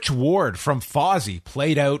 Rich Ward from Fozzy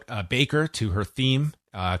played out Baker to her theme,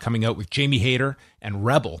 coming out with Jamie Hayter and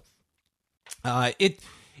Rebel. It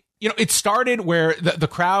started where the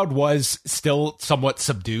crowd was still somewhat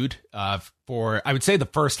subdued for, I would say, the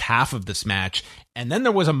first half of this match. And then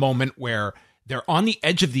there was a moment where they're on the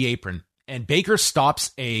edge of the apron and Baker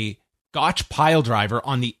stops a Gotch pile driver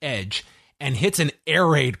on the edge and hits an air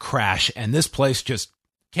raid crash. And this place just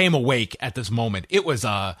came awake at this moment. It was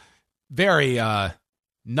a very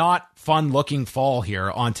not fun looking fall here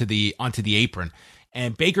onto the apron.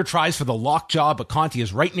 And Baker tries for the lockjaw, but Conti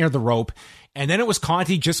is right near the rope. And then it was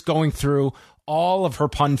Conti just going through all of her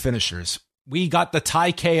pun finishers. We got the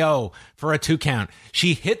Thai KO for a 2 count.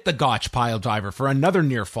 She hit the Gotch pile driver for another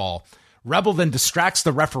near fall. Rebel then distracts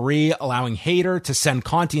the referee, allowing Hayter to send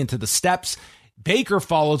Conti into the steps. Baker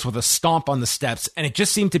follows with a stomp on the steps, and it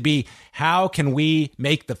just seemed to be, how can we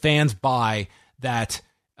make the fans buy that,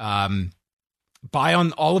 buy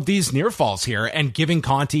on all of these near falls here, and giving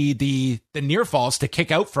Conti the near falls to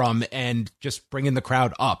kick out from and just bringing the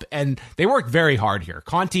crowd up. And they worked very hard here.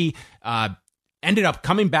 Conti ended up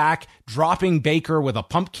coming back, dropping Baker with a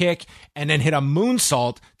pump kick, and then hit a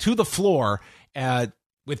moonsault to the floor,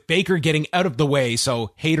 with Baker getting out of the way,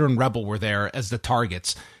 so Hayter and Rebel were there as the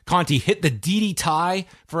targets. Conti hit the DD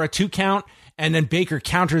for a 2 count, and then Baker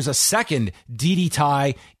counters a second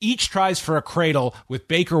DD. Each tries for a cradle, with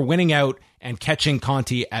Baker winning out and catching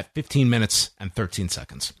Conti at 15 minutes and 13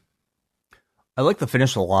 seconds. I like the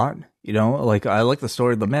finish a lot. I like the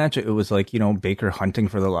story of the match. It was like, Baker hunting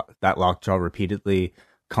for that lockjaw repeatedly.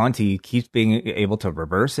 Conti keeps being able to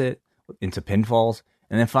reverse it into pinfalls.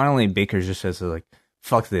 And then finally Baker just says like,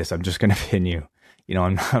 fuck this, I'm just going to pin you.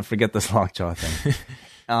 I'm not, forget this lockjaw thing.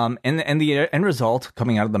 And the end result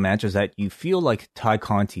coming out of the match is that you feel like Ty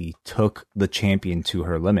Conti took the champion to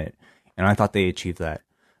her limit. And I thought they achieved that.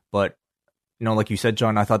 But, like you said,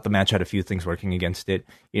 John, I thought the match had a few things working against it.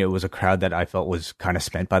 It was a crowd that I felt was kind of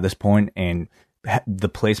spent by this point. And the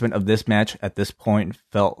placement of this match at this point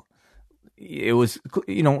felt, it was,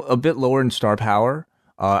 a bit lower in star power,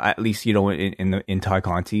 at least, in Ty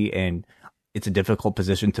Conti. And it's a difficult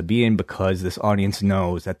position to be in because this audience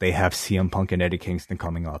knows that they have CM Punk and Eddie Kingston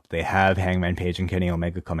coming up. They have Hangman Page and Kenny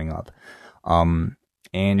Omega coming up. And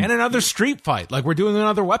another street fight. Like, we're doing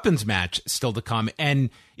another weapons match still to come. And,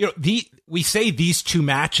 we say these 2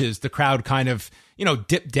 matches, the crowd kind of,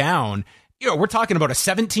 dipped down. We're talking about a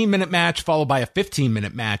 17-minute match followed by a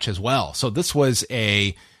 15-minute match as well. So this was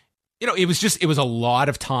it was a lot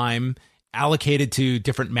of time allocated to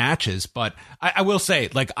different matches. But I will say,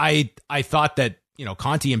 like, I thought that,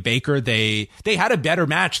 Conti and Baker, they had a better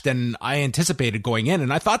match than I anticipated going in,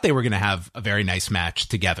 and I thought they were going to have a very nice match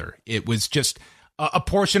together. It was just a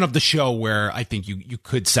portion of the show where I think you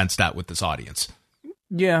could sense that with this audience.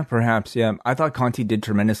 Yeah, perhaps. Yeah, I thought Conti did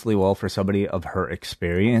tremendously well for somebody of her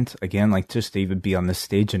experience. Again, like just to even be on this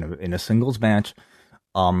stage in a singles match,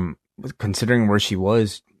 considering where she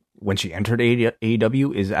was when she entered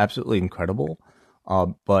AEW is absolutely incredible.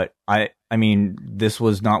 But I mean, this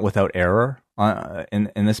was not without error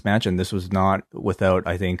in this match, and this was not without,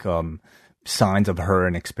 I think, signs of her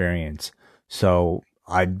inexperience. So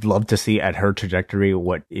I'd love to see at her trajectory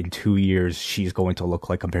what in 2 years she's going to look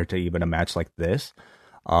like compared to even a match like this.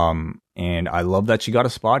 And I love that she got a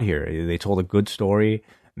spot here. They told a good story.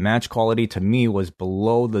 Match quality to me was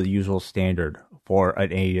below the usual standard for an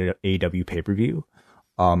AEW pay-per-view.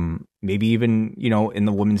 Maybe even, in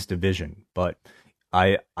the women's division, but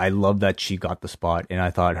I love that she got the spot, and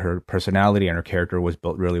I thought her personality and her character was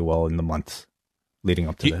built really well in the months leading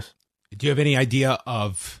up to this. Do you have any idea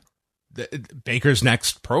of Baker's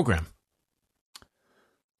next program?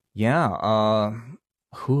 Yeah.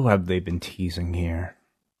 Who have they been teasing here?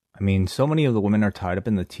 I mean, so many of the women are tied up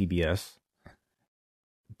in the TBS,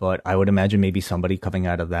 but I would imagine maybe somebody coming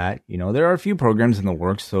out of that. There are a few programs in the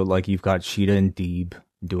works. So like you've got Sheeta and Deeb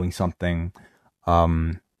doing something.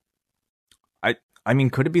 I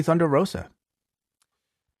mean, could it be Thunder Rosa?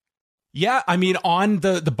 Yeah, I mean, on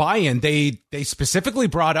the buy-in, they specifically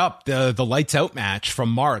brought up the Lights Out match from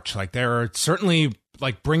March. Like, they're certainly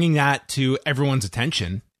like bringing that to everyone's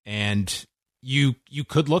attention, and you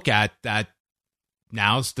could look at that.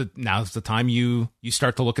 Now's the time you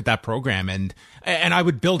start to look at that program, and I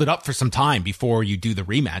would build it up for some time before you do the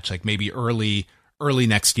rematch, like maybe early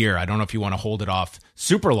next year. I don't know if you want to hold it off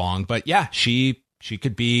super long, but yeah, she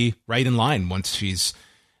could be right in line once she's.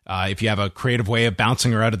 If you have a creative way of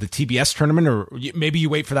bouncing her out of the TBS tournament, or maybe you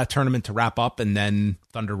wait for that tournament to wrap up and then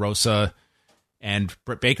Thunder Rosa and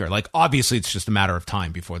Britt Baker. Like, obviously, it's just a matter of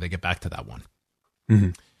time before they get back to that one. Mm-hmm.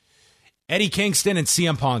 Eddie Kingston and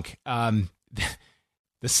CM Punk.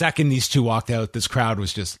 The second these two walked out, this crowd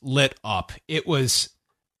was just lit up. It was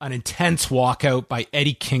an intense walkout by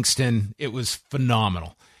Eddie Kingston. It was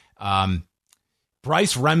phenomenal.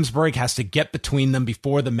 Bryce Remsburg has to get between them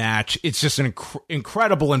before the match. It's just an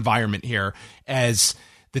incredible environment here as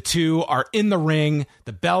the two are in the ring.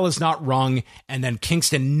 The bell is not rung, and then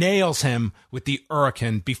Kingston nails him with the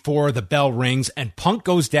Hurricane before the bell rings, and Punk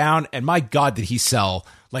goes down, and my God, did he sell.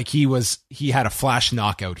 Like he had a flash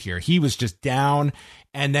knockout here. He was just down,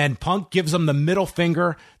 and then Punk gives him the middle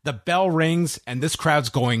finger. The bell rings, and this crowd's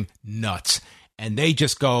going nuts, and they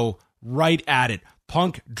just go right at it.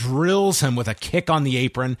 Punk drills him with a kick on the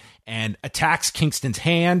apron and attacks Kingston's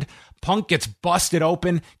hand. Punk gets busted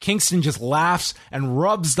open. Kingston just laughs and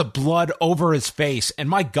rubs the blood over his face. And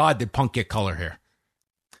my God, did Punk get color here?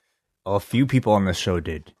 A few people on this show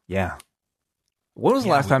did. Yeah. When was the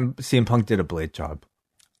last time CM Punk did a blade job?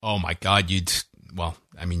 Oh my God. You'd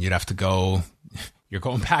have to go. You're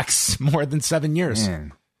going back more than 7 years.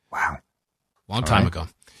 Man. Wow. Long time ago.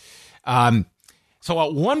 So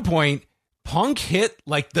at one point, Punk hit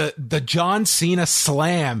like the John Cena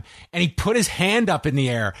slam, and he put his hand up in the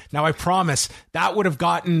air. Now, I promise that would have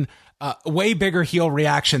gotten a way bigger heel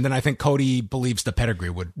reaction than I think Cody believes the pedigree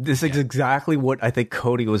would. This is exactly what I think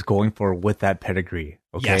Cody was going for with that pedigree.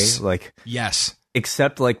 Okay, yes.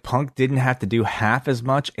 Except like Punk didn't have to do half as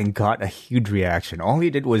much and got a huge reaction. All he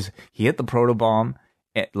did was he hit the proto bomb.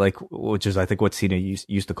 Which is, I think, what Cena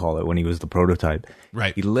used to call it when he was the prototype.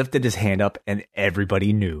 Right. He lifted his hand up, and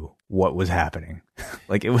everybody knew what was happening.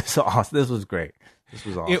 Like, it was awesome. This was great. This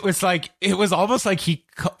was awesome. It was almost like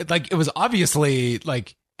it was obviously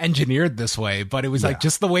like engineered this way, but it was like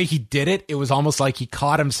just the way he did it. It was almost like he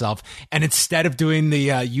caught himself, and instead of doing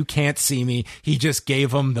the "you can't see me," he just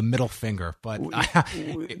gave him the middle finger. But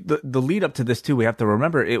the lead up to this too, we have to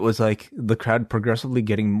remember, it was like the crowd progressively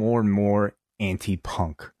getting more and more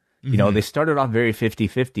anti-Punk. They started off very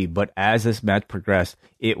 50-50, but as this match progressed,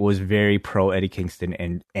 it was very pro Eddie Kingston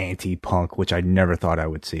and anti-Punk, which I never thought I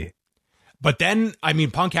would see. But then, I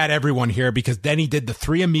mean, Punk had everyone here because then he did the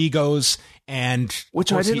Three Amigos, and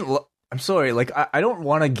which I didn't. I'm sorry, like I don't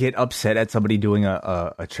want to get upset at somebody doing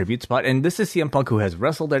a tribute spot, and this is CM Punk, who has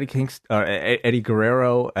wrestled Eddie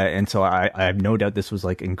Guerrero, and so I have no doubt this was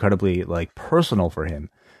like incredibly like personal for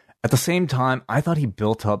him. At the same time, I thought he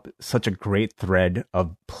built up such a great thread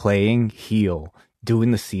of playing heel,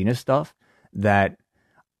 doing the Cena stuff, that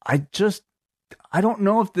I don't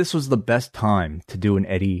know if this was the best time to do an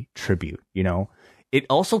Eddie tribute, It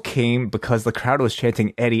also came because the crowd was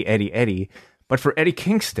chanting Eddie, Eddie, Eddie, but for Eddie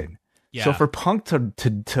Kingston. Yeah. So for Punk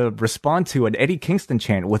to respond to an Eddie Kingston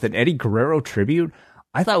chant with an Eddie Guerrero tribute,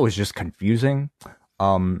 I thought was just confusing.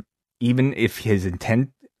 Even if his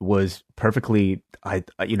intent was perfectly,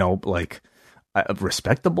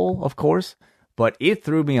 respectable, of course, but it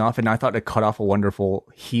threw me off, and I thought it cut off a wonderful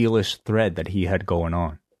heelish thread that he had going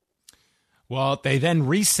on. Well, they then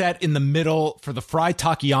reset in the middle for the Fry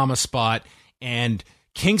Takayama spot, and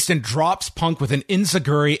Kingston drops Punk with an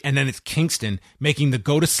enziguri, and then it's Kingston making the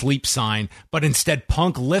go to sleep sign. But instead,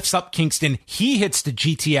 Punk lifts up Kingston. He hits the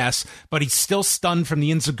GTS, but he's still stunned from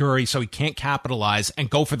the enziguri, so he can't capitalize and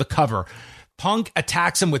go for the cover. Punk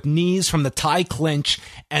attacks him with knees from the tie clinch,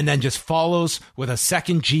 and then just follows with a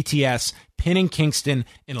second GTS, pinning Kingston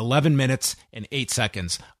in 11 minutes and 8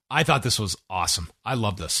 seconds. I thought this was awesome. I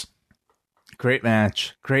love this. Great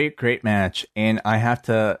match. Great match. And I have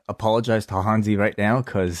to apologize to Hansi right now,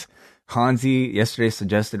 because Hansi yesterday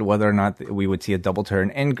suggested whether or not we would see a double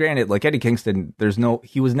turn. And granted, like Eddie Kingston,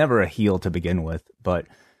 he was never a heel to begin with, but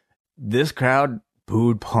this crowd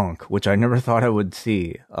booed Punk, which I never thought I would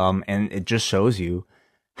see. And it just shows you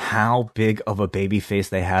how big of a babyface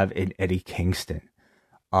they have in Eddie Kingston.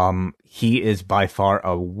 He is by far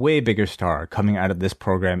a way bigger star coming out of this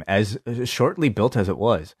program, as shortly built as it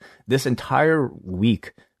was. This entire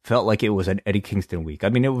week felt like it was an Eddie Kingston week. I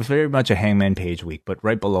mean, it was very much a Hangman Page week, but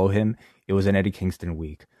right below him, it was an Eddie Kingston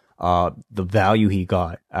week. The value he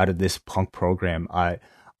got out of this Punk program,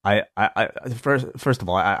 first of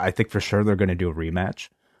all, I think for sure they're going to do a rematch.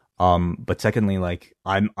 But secondly, like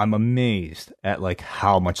I'm amazed at like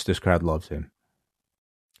how much this crowd loves him.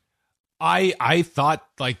 I thought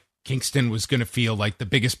like Kingston was going to feel like the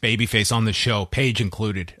biggest babyface on the show, Page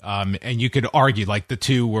included. And you could argue like the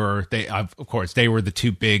two were, of course, they were the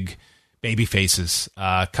two big baby faces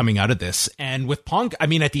coming out of this. And with Punk, I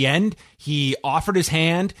mean, at the end, he offered his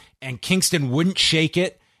hand and Kingston wouldn't shake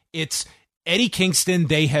it. It's Eddie Kingston.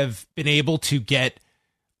 They have been able to get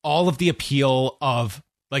all of the appeal of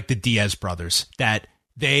like the Diaz brothers, that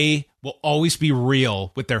they will always be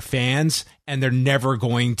real with their fans, and they're never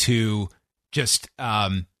going to just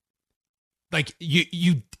like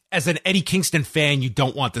you as an Eddie Kingston fan, you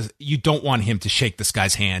don't want him to shake this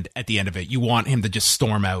guy's hand at the end of it. You want him to just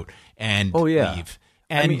storm out and leave.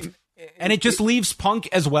 And and it just leaves Punk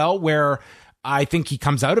as well, where I think he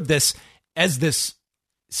comes out of this as this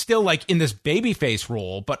still like in this babyface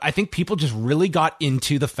role, but I think people just really got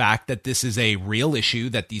into the fact that this is a real issue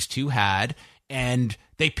that these two had, and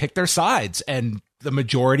they picked their sides, and the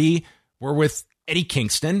majority were with Eddie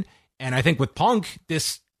Kingston. And I think with Punk,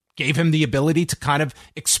 this gave him the ability to kind of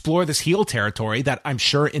explore this heel territory that I'm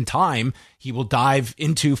sure in time he will dive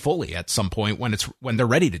into fully at some point when they're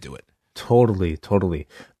ready to do it. Totally.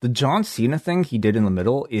 The John Cena thing he did in the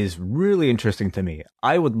middle is really interesting to me.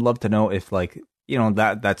 I would love to know if like, you know,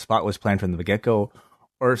 that spot was planned from the get-go,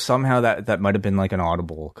 or somehow that might have been like an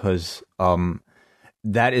audible, because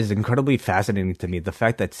that is incredibly fascinating to me. The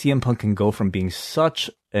fact that CM Punk can go from being such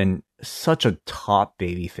a top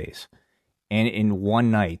babyface, and in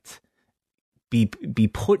one night be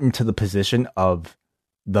put into the position of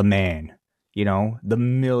the man, you know, the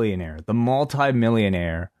millionaire, the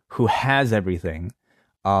multi-millionaire who has everything,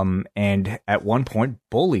 and at one point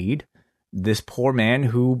bullied this poor man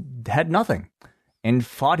who had nothing and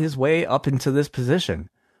fought his way up into this position.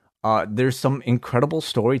 There's some incredible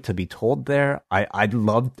story to be told there. I'd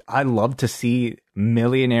love to see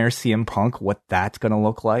millionaire CM Punk, what that's going to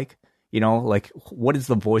look like. You know, like what is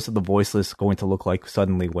the voice of the voiceless going to look like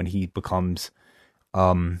suddenly when he becomes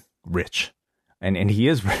rich? And he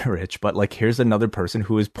is rich, but like here's another person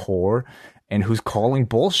who is poor and who's calling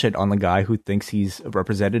bullshit on the guy who thinks he's a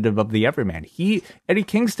representative of the everyman. Eddie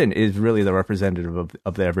Kingston is really the representative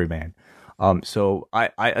of the everyman. So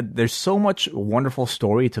there's so much wonderful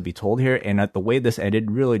story to be told here, and the way this ended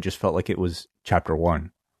really just felt like it was chapter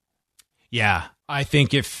 1. Yeah, I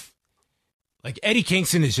think if like Eddie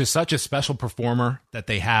Kingston is just such a special performer that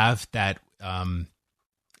they have, that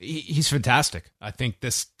he's fantastic. I think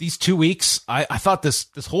these 2 weeks, I thought this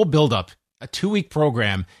whole build up, a 2-week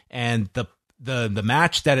program, and the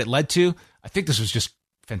match that it led to, I think this was just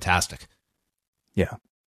fantastic. Yeah.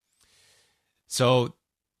 So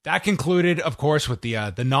that concluded, of course, with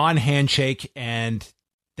the non-handshake, and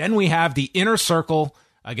then we have the Inner Circle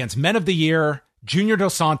against Men of the Year, Junior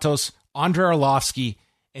Dos Santos, Andrei Arlovsky,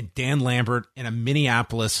 and Dan Lambert in a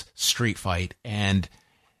Minneapolis street fight. And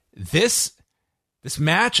this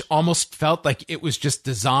match almost felt like it was just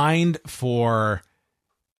designed for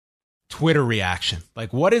Twitter reaction.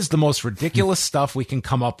 Like, what is the most ridiculous stuff we can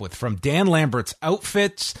come up with, from Dan Lambert's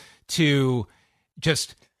outfits to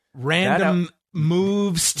just random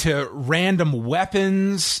moves to random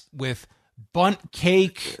weapons with bunt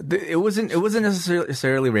cake. It wasn't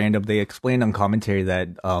necessarily random. They explained on commentary that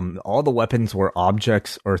all the weapons were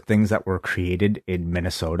objects or things that were created in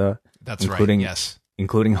Minnesota. That's right. Yes,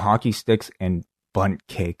 including hockey sticks and bunt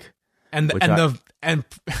cake, and the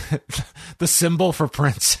symbol for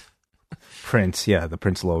Prince. Prince, yeah, the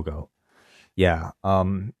Prince logo. Yeah.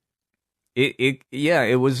 It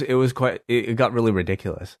got really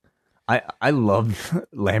ridiculous. I love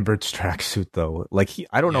Lambert's tracksuit though. Like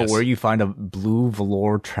I don't know where you find a blue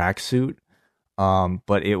velour tracksuit,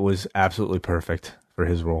 but it was absolutely perfect for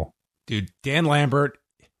his role. Dude, Dan Lambert,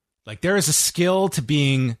 like there is a skill to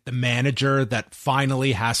being the manager that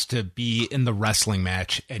finally has to be in the wrestling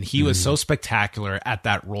match, and he was so spectacular at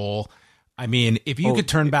that role. I mean, if you could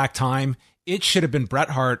turn back time, it should have been Bret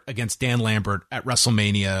Hart against Dan Lambert at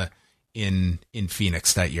WrestleMania in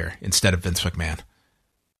Phoenix that year instead of Vince McMahon.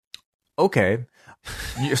 Okay,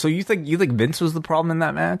 so you think Vince was the problem in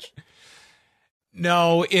that match?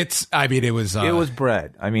 No, it was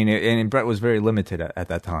Bret. I mean, and Bret was very limited at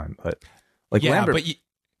that time. But like Lambert, but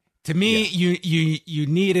to me, you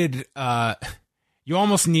needed you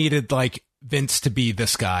almost needed like Vince to be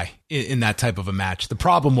this guy in that type of a match. The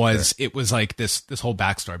problem was it was like this whole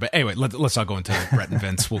backstory. But anyway, let's not go into Bret and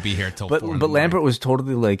Vince. We'll be here till. But Lambert was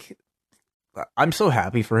totally like. I'm so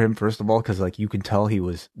happy for him, first of all, because like you can tell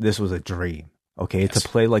this was a dream. Okay, to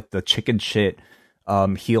play like the chicken shit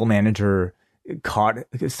heel manager,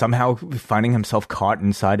 somehow finding himself caught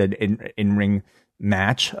inside an in-ring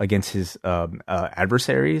match against his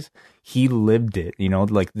adversaries. He lived it,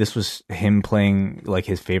 like this was him playing like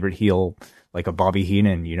his favorite heel, like a Bobby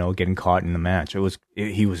Heenan, getting caught in the match.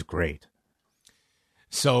 He was great.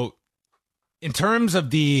 So, in terms of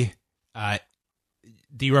the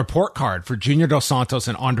report card for Junior Dos Santos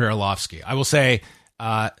and Andrei Arlovsky, I will say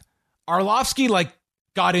Arlovsky like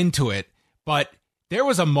got into it, but there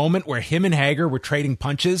was a moment where him and Hager were trading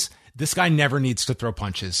punches. This guy never needs to throw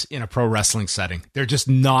punches in a pro wrestling setting. They're just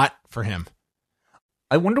not for him.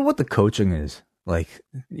 I wonder what the coaching is like.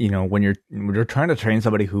 When you're trying to train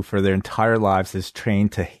somebody who for their entire lives is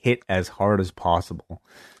trained to hit as hard as possible,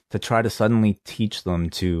 to try to suddenly teach them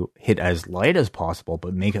to hit as light as possible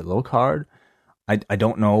but make it look hard. I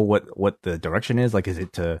don't know what the direction is. Like, is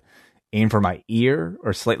it to aim for my ear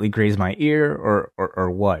or slightly graze my ear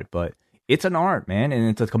or what? But it's an art, man, and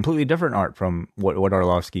it's a completely different art from what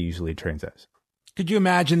Arlovsky usually trains as. Could you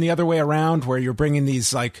imagine the other way around, where you're bringing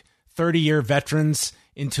these like 30-year veterans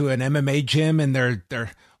into an MMA gym and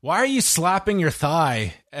they're why are you slapping your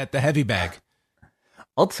thigh at the heavy bag?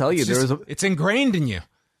 I'll tell you, it's ingrained in you.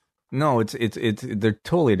 No, they're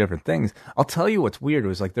totally different things. I'll tell you what's weird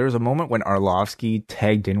was like there was a moment when Arlovsky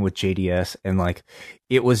tagged in with JDS and like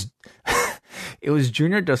it was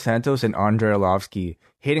Junior Dos Santos and Andrei Arlovsky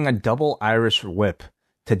hitting a double Irish whip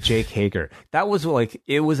to Jake Hager. That was like,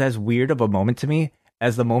 it was as weird of a moment to me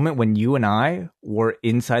as the moment when you and I were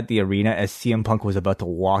inside the arena as CM Punk was about to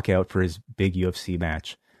walk out for his big UFC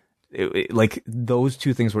match. Like those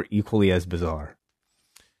two things were equally as bizarre.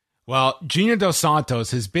 Well, Junior Dos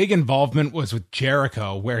Santos, his big involvement was with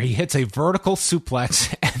Jericho, where he hits a vertical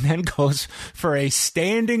suplex and then goes for a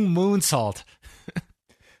standing moonsault.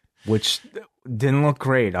 Which didn't look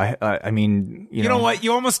great. I mean, you know what?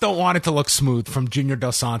 You almost don't want it to look smooth from Junior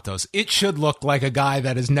Dos Santos. It should look like a guy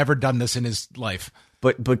that has never done this in his life.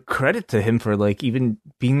 But credit to him for like even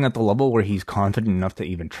being at the level where he's confident enough to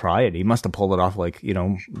even try it. He must have pulled it off like,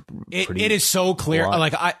 it is so clear.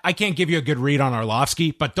 Like I can't give you a good read on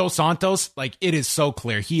Arlovsky, but Dos Santos, like it is so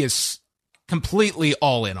clear. He is completely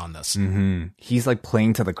all in on this. Mm-hmm. He's like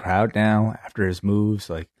playing to the crowd now after his moves.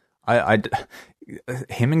 Like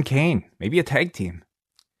him and Kane, maybe a tag team.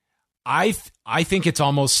 I think it's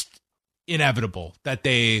almost inevitable that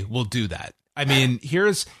they will do that. I mean,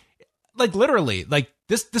 here's like literally like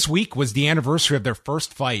this week was the anniversary of their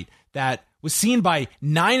first fight that was seen by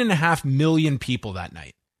 9.5 million people that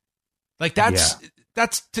night. Like that's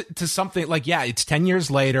to something like, yeah, it's 10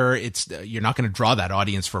 years later. It's you're not going to draw that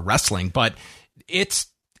audience for wrestling, but it's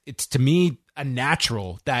to me a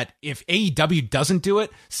natural that if AEW doesn't do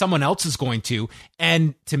it, someone else is going to.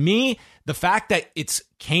 And to me, the fact that it's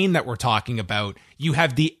Kane that we're talking about, you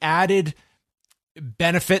have the added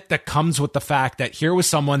benefit that comes with the fact that here was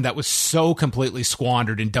someone that was so completely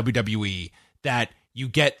squandered in WWE that you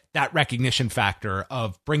get that recognition factor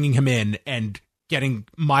of bringing him in and getting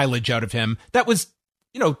mileage out of him. That was,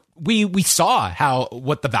 we saw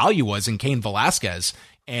what the value was in Cain Velasquez,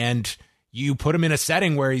 and you put him in a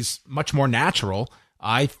setting where he's much more natural.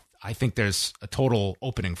 I think there's a total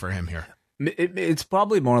opening for him here. It's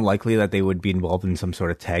probably more likely that they would be involved in some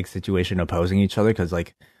sort of tag situation opposing each other because,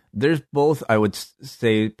 like, there's both, I would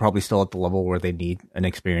say, probably still at the level where they need an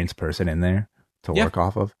experienced person in there to work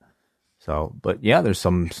off of. So, but yeah, there's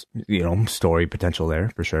some, story potential there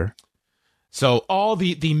for sure. So all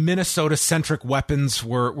the Minnesota-centric weapons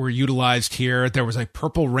were utilized here. There was a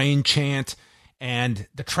Purple Rain chant, and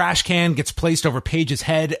the trash can gets placed over Page's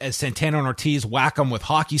head as Santana and Ortiz whack him with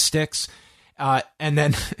hockey sticks. And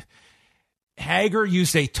then Hager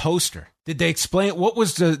used a toaster. Did they explain what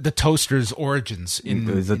was the toaster's origins?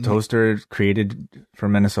 Is the toaster created for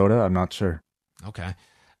Minnesota? I'm not sure. Okay.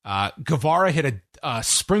 Guevara hit a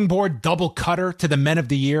springboard double cutter to the Men of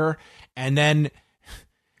the Year, and then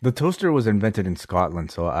the toaster was invented in Scotland,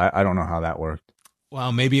 so I don't know how that worked.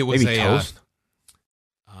 Well, maybe it was toast.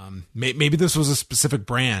 Maybe this was a specific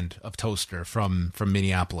brand of toaster from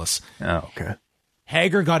Minneapolis. Oh, okay.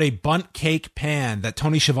 Hager got a bunt cake pan that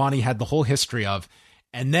Tony Schiavone had the whole history of,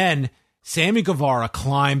 and then Sammy Guevara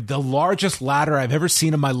climbed the largest ladder I've ever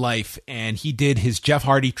seen in my life, and he did his Jeff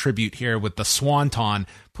Hardy tribute here with the Swanton,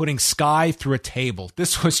 putting Sky through a table.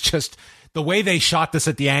 This was just the way they shot this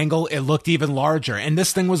at the angle. It looked even larger, and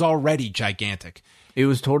this thing was already gigantic. It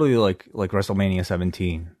was totally like WrestleMania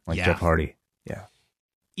 17, Jeff Hardy. Yeah.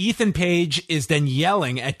 Ethan Page is then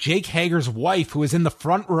yelling at Jake Hager's wife, who is in the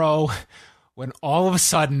front row, when all of a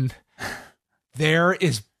sudden there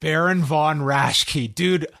is Baron Von Raschke.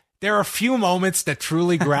 Dude, there are a few moments that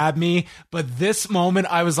truly grab me, but this moment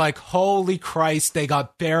I was like, holy Christ, they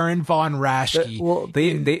got Baron Von Raschke.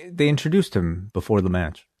 They introduced him before the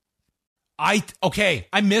match. I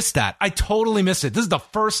missed that. I totally missed it. This is the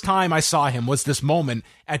first time I saw him, was this moment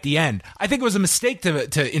at the end. I think it was a mistake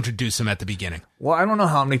to introduce him at the beginning. Well, I don't know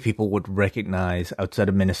how many people would recognize outside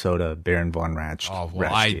of Minnesota Baron Von Raschke. Oh,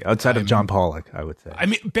 well, outside of John Pollock, I would say. I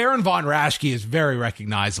mean, Baron Von Raschke is very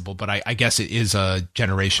recognizable, but I guess it is a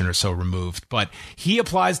generation or so removed. But he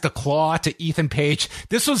applies the claw to Ethan Page.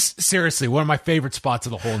 This was seriously one of my favorite spots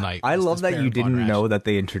of the whole night. I love that you didn't know that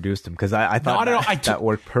they introduced him, because I thought that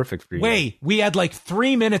worked perfect for you. Wait, we had like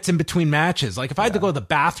 3 minutes in between matches. Like if I had to go to the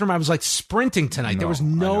bathroom, I was like sprinting tonight. There was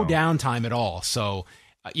no downtime at all. So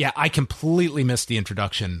I completely missed the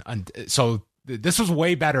introduction. And so this was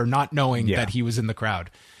way better not knowing that he was in the crowd.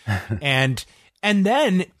 and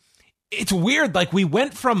then it's weird. Like we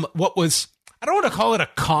went from what was, I don't want to call it a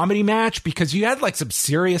comedy match because you had like some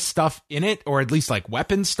serious stuff in it, or at least like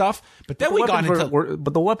weapon stuff. But then we got into,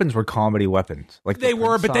 but the weapons were comedy weapons. Like they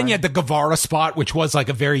were, but then you had the Guevara spot, which was like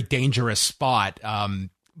a very dangerous spot.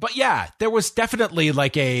 But yeah, there was definitely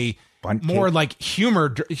like a more like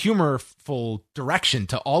humorful direction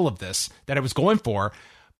to all of this that I was going for.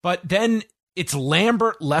 But then it's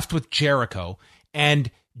Lambert left with Jericho,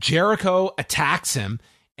 and Jericho attacks him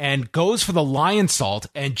and goes for the lion salt,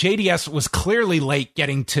 and JDS was clearly late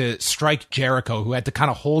getting to strike Jericho, who had to kind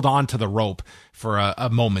of hold on to the rope for a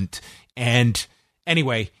moment. And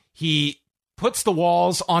anyway, he puts the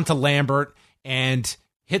walls onto Lambert and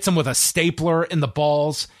hits him with a stapler in the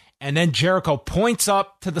balls, and then Jericho points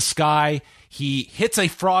up to the sky. He hits a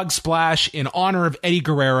frog splash in honor of Eddie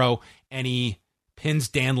Guerrero, and he pins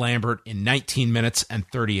Dan Lambert in 19 minutes and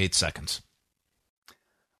 38 seconds.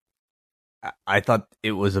 I thought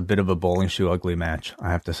it was a bit of a bowling shoe ugly match,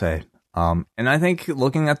 I have to say. And I think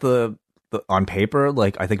looking at the on paper,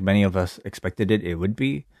 like I think many of us expected it would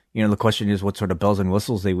be. You know, the question is what sort of bells and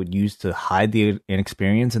whistles they would use to hide the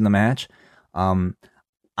inexperience in the match.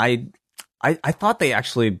 I thought they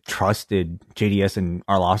actually trusted JDS and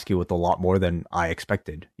Arlovsky with a lot more than I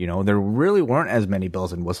expected. You know, there really weren't as many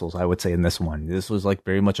bells and whistles, I would say, in this one. This was like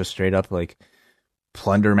very much a straight up like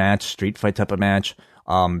plunder match, street fight type of match.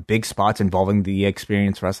 Big spots involving the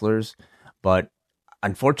experienced wrestlers. But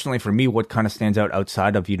unfortunately for me, what kind of stands out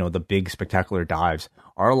outside of, you know, the big spectacular dives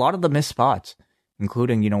are a lot of the missed spots,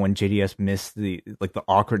 including, you know, when JDS missed the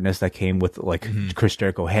awkwardness that came with like Chris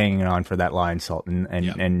Jericho hanging on for that lion salt and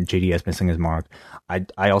JDS missing his mark.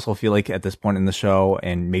 I also feel like at this point in the show,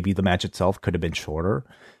 and maybe the match itself could have been shorter,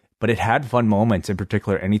 but it had fun moments. In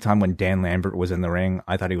particular, anytime when Dan Lambert was in the ring,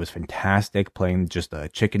 I thought he was fantastic, playing just a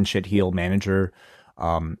chicken shit heel manager.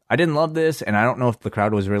 I didn't love this, and I don't know if the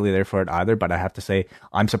crowd was really there for it either, but I have to say,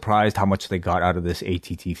 I'm surprised how much they got out of this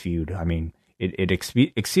ATT feud. I mean, it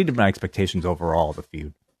exceeded my expectations overall, the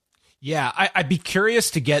feud. Yeah, I'd be curious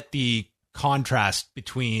to get the contrast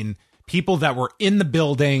between people that were in the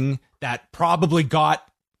building that probably got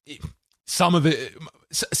some of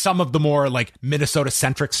the more like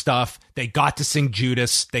Minnesota-centric stuff. They got to sing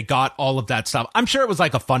Judas. They got all of that stuff. I'm sure it was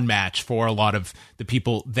like a fun match for a lot of the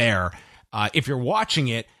people there. If you're watching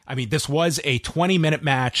it, I mean, this was a 20-minute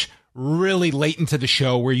match really late into the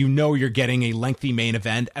show where you know you're getting a lengthy main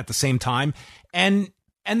event at the same time. And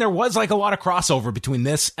there was like a lot of crossover between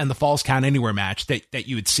this and the Falls Count Anywhere match that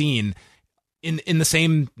you had seen in the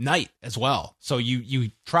same night as well. So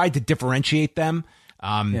you tried to differentiate them.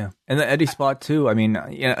 And the Eddie spot too. I mean,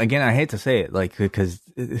 again, I hate to say it, like, because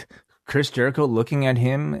Chris Jericho, looking at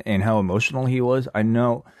him and how emotional he was, I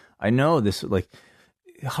know this, like,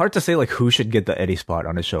 hard to say like who should get the Eddie spot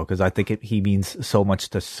on his show, because I think he means so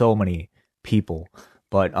much to so many people.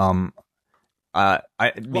 But the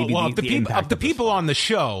people on the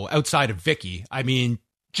show outside of Vicky, I mean,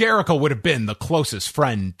 Jericho would have been the closest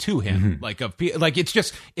friend to him.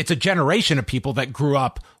 It's a generation of people that grew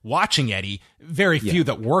up watching Eddie. Very few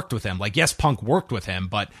that worked with him. Like, yes, Punk worked with him,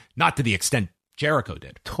 but not to the extent Jericho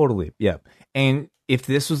did. Totally, yeah. And if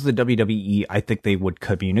this was the WWE, I think they would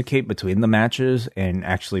communicate between the matches and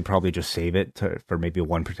actually probably just save it for maybe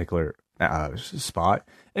one particular spot.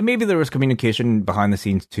 And maybe there was communication behind the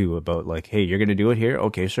scenes too about like, hey, you're going to do it here?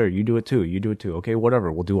 Okay, sure. You do it too. Okay,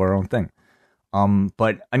 whatever. We'll do our own thing.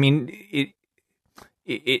 But I mean,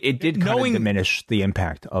 it did kind of diminish the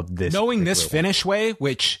impact of this. Knowing this finish way,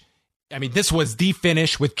 which, I mean, this was the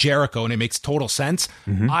finish with Jericho, and it makes total sense.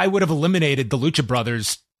 I would have eliminated the Lucha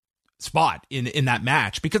Brothers spot in that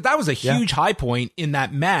match, because that was a huge high point in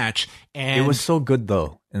that match. And it was so good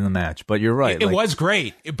though in the match, but you're right. It was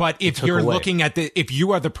great. But if you're looking at if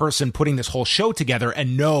you are the person putting this whole show together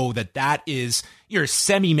and know that is your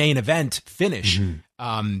semi-main event finish,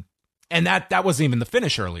 and that wasn't even the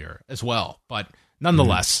finish earlier as well. But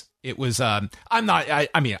nonetheless, it was, I'm not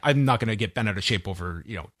going to get bent out of shape over,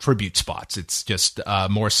 tribute spots. It's just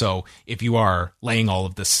more so if you are laying all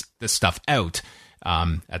of this stuff out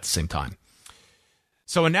at the same time.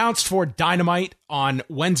 So announced for Dynamite on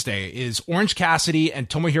Wednesday is Orange Cassidy and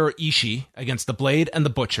Tomohiro Ishii against The Blade and The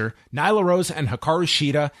Butcher, Nyla Rose and Hikaru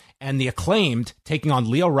Shida, and The Acclaimed taking on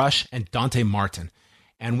Lio Rush and Dante Martin.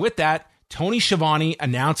 And with that, Tony Schiavone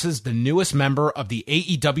announces the newest member of the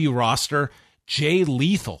AEW roster, Jay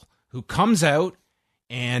Lethal, who comes out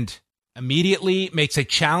and immediately makes a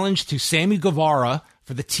challenge to Sammy Guevara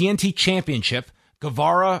for the TNT Championship.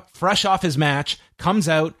 Guevara, fresh off his match, comes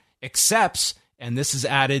out, accepts, and this is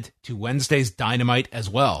added to Wednesday's Dynamite as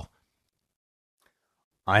well.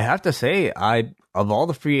 I have to say, of all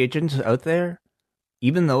the free agents out there,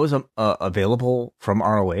 even those available from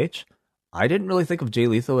ROH, I didn't really think of Jay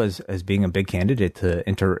Lethal as being a big candidate to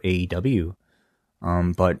enter AEW.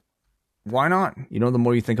 But why not? The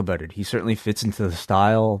more you think about it, he certainly fits into the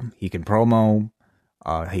style. He can promo.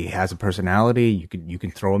 He has a personality. You can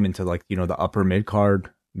throw him into the upper mid card,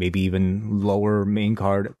 maybe even lower main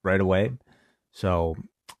card right away. So,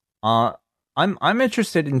 I'm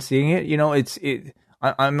interested in seeing it.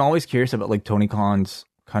 I'm always curious about Tony Khan's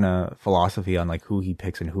kind of philosophy on who he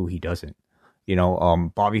picks and who he doesn't.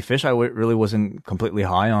 Bobby Fish, I really wasn't completely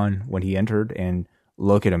high on when he entered, and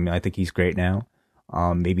look at him. I think he's great now.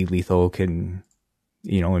 Maybe Lethal can,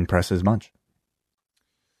 impress as much.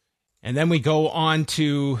 And then we go on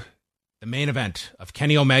to the main event of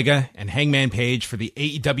Kenny Omega and Hangman Page for the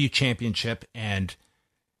AEW Championship. And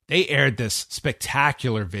they aired this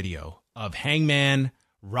spectacular video of Hangman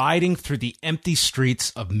riding through the empty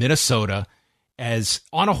streets of Minnesota as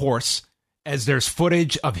on a horse, as there's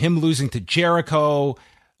footage of him losing to Jericho,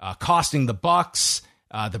 costing the Bucks,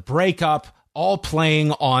 the breakup, all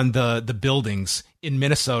playing on the buildings in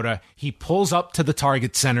Minnesota. He pulls up to the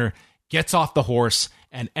Target Center, gets off the horse,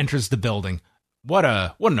 and enters the building. What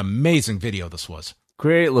an amazing video this was.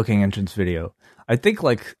 Great looking entrance video. I think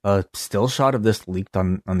a still shot of this leaked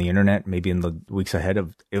on the internet, maybe in the weeks ahead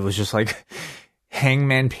of, it was just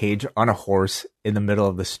Hangman Page on a horse in the middle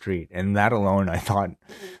of the street. And that alone, I thought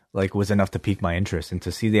was enough to pique my interest. And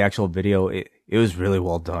to see the actual video, it was really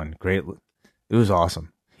well done. Great. It was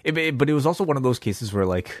awesome. But it was also one of those cases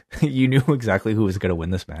where you knew exactly who was going to win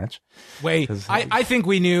this match. Wait, I think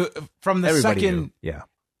we knew from the second. Knew. Yeah.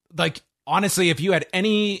 Honestly, if you had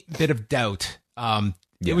any bit of doubt,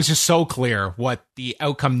 it was just so clear what the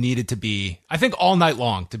outcome needed to be. I think all night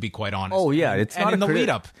long, to be quite honest. Oh yeah, it's not in the lead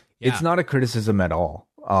up. Yeah. It's not a criticism at all.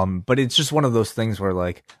 But it's just one of those things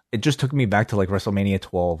where it just took me back to WrestleMania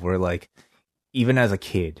 12, where even as a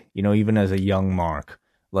kid, even as a young Mark,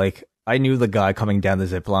 I knew the guy coming down the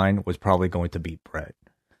zip line was probably going to beat Bret.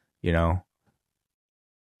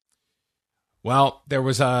 Well, there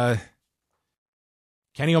was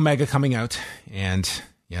Kenny Omega coming out, and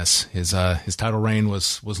yes, his title reign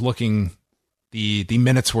was looking, the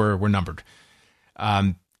minutes were numbered.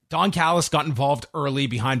 Don Callis got involved early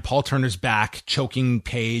behind Paul Turner's back, choking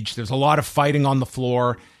Page. There's a lot of fighting on the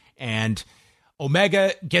floor, and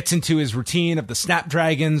Omega gets into his routine of the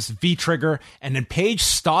Snapdragons, V-trigger, and then Page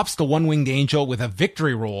stops the One-Winged Angel with a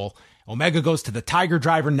victory roll. Omega goes to the Tiger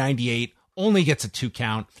Driver 98, only gets a 2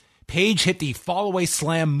 count. Page hit the fall-away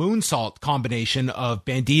slam moonsault combination of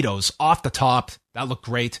Banditos off the top. That looked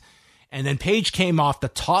great. And then Page came off the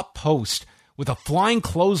top post with a flying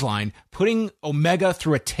clothesline, putting Omega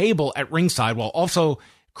through a table at ringside while also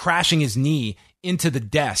crashing his knee into the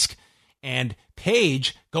desk. And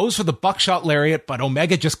Page goes for the buckshot lariat, but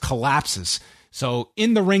Omega just collapses. So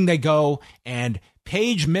in the ring they go, and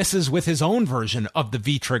Page misses with his own version of the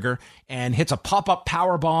V-trigger and hits a pop-up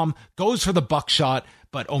powerbomb, goes for the buckshot,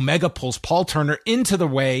 but Omega pulls Paul Turner into the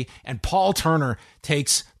way, and Paul Turner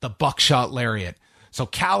takes the buckshot lariat. So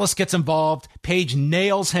Callis gets involved, Page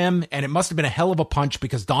nails him, and it must have been a hell of a punch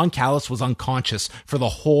because Don Callis was unconscious for the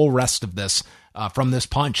whole rest of this, from this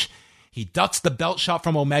punch. He ducks the belt shot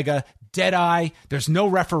from Omega, Deadeye, there's no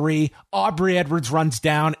referee, Aubrey Edwards runs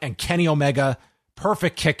down, and Kenny Omega,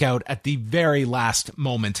 perfect kick out at the very last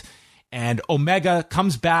moment. And Omega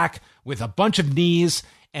comes back with a bunch of knees,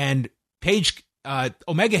 and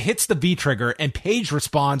Omega hits the V-trigger, and Page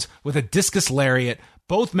responds with a discus lariat.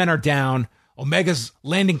 Both men are down. Omega's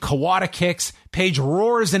landing Kawada kicks. Page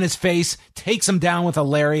roars in his face, takes him down with a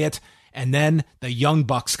lariat, and then the Young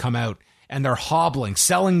Bucks come out, and they're hobbling,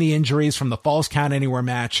 selling the injuries from the Falls Count Anywhere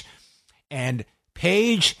match. And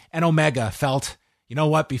Page and Omega felt, you know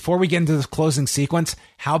what, before we get into this closing sequence,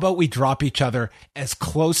 how about we drop each other as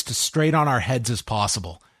close to straight on our heads as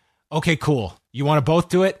possible? Okay, cool. You want to both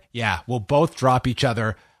do it? Yeah, we'll both drop each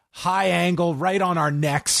other. High angle, right on our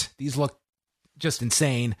necks. These look just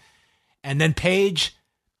insane. And then Page,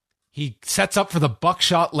 he sets up for the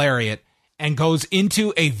buckshot lariat and goes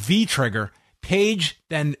into a V-trigger. Page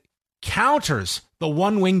then counters the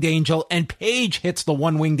One-Winged Angel, and Page hits the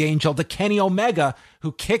One-Winged Angel to Kenny Omega,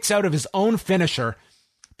 who kicks out of his own finisher.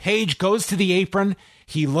 Page goes to the apron.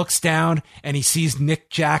 He looks down, and he sees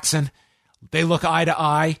Nick Jackson. They look eye to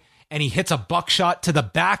eye, and he hits a buckshot to the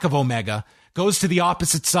back of Omega, goes to the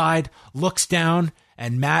opposite side, looks down,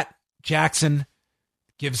 and Matt Jackson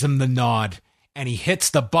gives him the nod, and he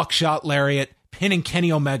hits the buckshot lariat, pinning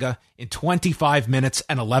Kenny Omega in 25 minutes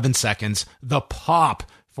and 11 seconds. The pop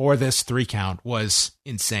for this 3 count was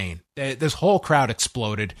insane. This whole crowd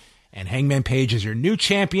exploded, and Hangman Page is your new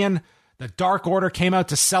champion. The Dark Order came out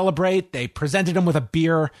to celebrate. They presented him with a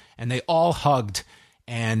beer, and they all hugged.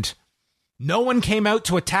 And no one came out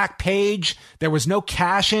to attack Page. There was no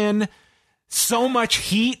cash in. So much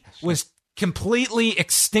heat was completely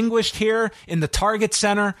extinguished here in the Target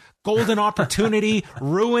Center. Golden opportunity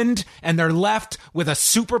ruined, and they're left with a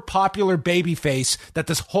super popular babyface that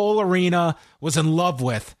this whole arena was in love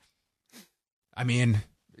with. I mean,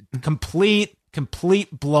 complete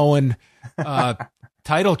blown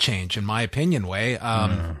title change, in my opinion, Way.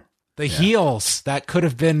 The heels that could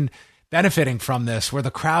have been benefiting from this, where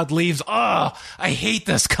the crowd leaves, oh, I hate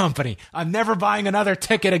this company. I'm never buying another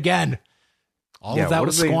ticket again. All of that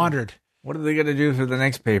was squandered. What are they going to do for the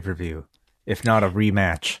next pay-per-view, if not a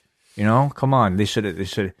rematch? You know, come on. They should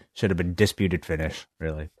have been disputed finish,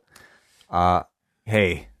 really.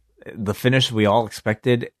 Hey, the finish we all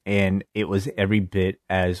expected, and it was every bit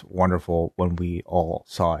as wonderful when we all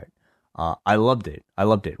saw it. I loved it.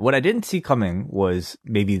 What I didn't see coming was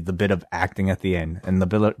maybe the bit of acting at the end and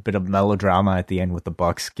the bit of melodrama at the end with the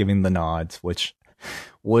Bucks giving the nods, which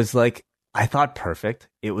was like, I thought perfect.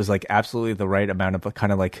 It was like absolutely the right amount of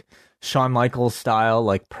kind of like Shawn Michaels style,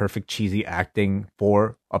 like perfect cheesy acting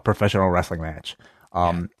for a professional wrestling match.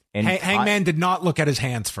 And Hangman did not look at his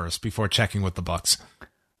hands first before checking with the Bucks.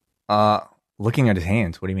 Looking at his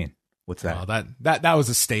hands. What do you mean? What's that? That was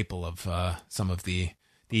a staple of some of the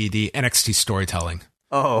NXT storytelling.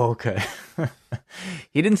 Oh, okay.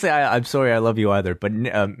 He didn't say I'm sorry, I love you either, but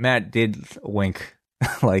Matt did wink.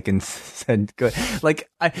 Like, and said good. Like,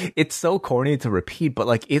 it's so corny to repeat, but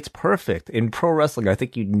like, it's perfect in pro wrestling. I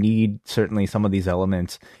think you need certainly some of these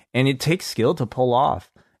elements, and it takes skill to pull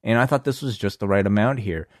off. And I thought this was just the right amount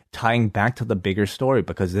here, tying back to the bigger story,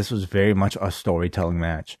 because this was very much a storytelling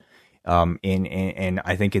match. And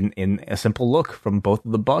I think in a simple look from both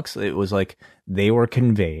of the Bucks, it was like they were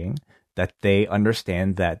conveying that they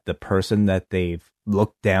understand that the person that they've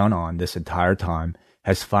looked down on this entire time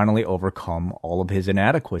has finally overcome all of his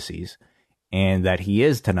inadequacies, and that he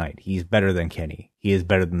is tonight. He's better than Kenny. He is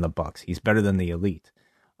better than the Bucks. He's better than the Elite.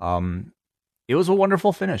 It was a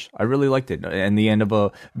wonderful finish. I really liked it. And the end of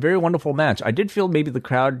a very wonderful match. I did feel maybe the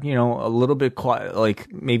crowd, you know, a little bit quiet,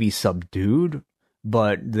 like maybe subdued,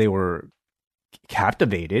 but they were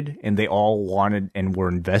captivated, and they all wanted and were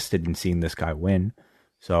invested in seeing this guy win.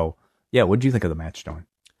 So, yeah, what did you think of the match, John?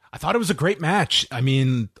 I thought it was a great match. I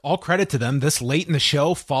mean, all credit to them. This late in the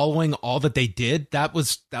show, following all that they did, that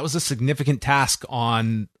was a significant task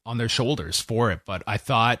on their shoulders for it. But I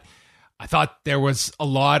thought there was a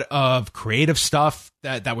lot of creative stuff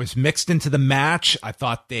that was mixed into the match. I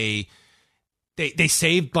thought they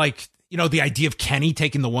saved, like, you know, the idea of Kenny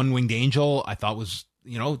taking the one-winged angel. I thought was,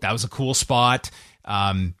 you know, that was a cool spot.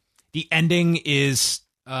 The ending is,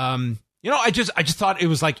 you know, I just thought it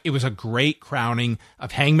was a great crowning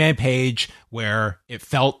of Hangman Page, where it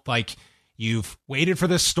felt like you've waited for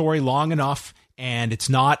this story long enough, and it's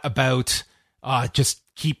not about just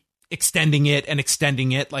keep extending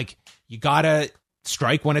it. Like, you gotta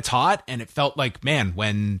strike when it's hot, and it felt like, man,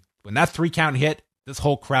 when that 3 count hit, this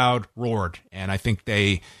whole crowd roared, and I think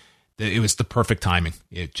it was the perfect timing.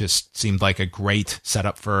 It just seemed like a great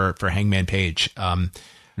setup for Hangman Page. You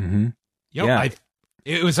know, yeah.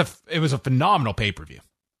 It was a phenomenal pay-per-view.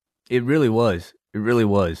 It really was. It really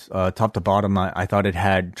was. Top to bottom, I thought it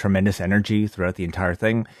had tremendous energy throughout the entire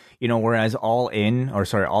thing. You know, whereas All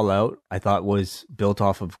Out, I thought was built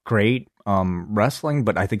off of great wrestling,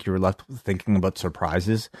 but I think you were left thinking about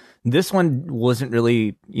surprises. This one wasn't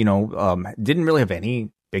really, you know, didn't really have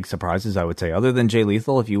any big surprises, I would say, other than Jay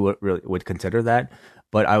Lethal, if you would consider that.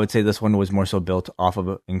 But I would say this one was more so built off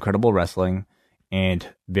of incredible wrestling and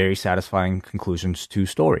very satisfying conclusions to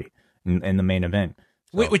story in the main event.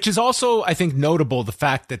 So. Which is also, I think, notable, the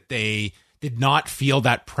fact that they did not feel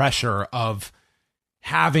that pressure of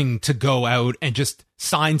having to go out and just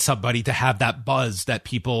sign somebody to have that buzz that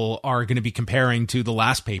people are going to be comparing to the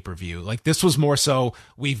last pay-per-view. Like, this was more so,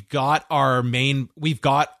 we've got our main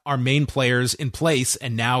players in place,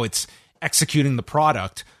 and now it's executing the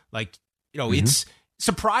product. Like, you know, it's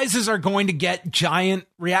surprises are going to get giant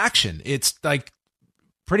reaction. It's like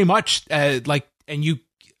pretty much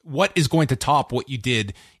what is going to top what you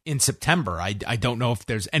did in September? I don't know if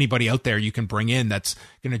there's anybody out there you can bring in that's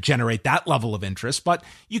going to generate that level of interest, but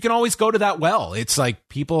you can always go to that well. It's like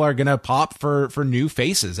people are going to pop for new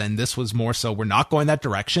faces, and this was more so, we're not going that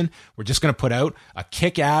direction. We're just going to put out a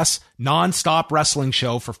kick-ass, non-stop wrestling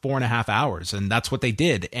show for 4.5 hours, and that's what they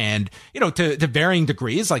did. And, you know, to varying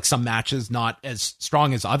degrees, like some matches not as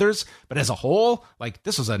strong as others, but as a whole, like,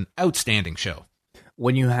 this was an outstanding show.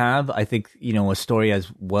 When you have, I think, you know, a story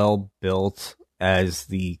as well built as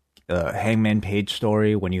the Hangman Page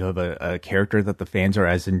story, when you have a character that the fans are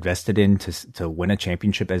as invested in to win a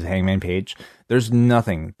championship as Hangman Page, there's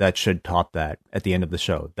nothing that should top that at the end of the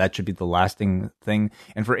show. That should be the lasting thing.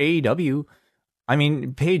 And for AEW, I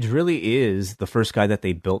mean, Page really is the first guy that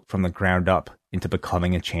they built from the ground up into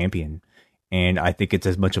becoming a champion. And I think it's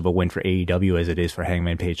as much of a win for AEW as it is for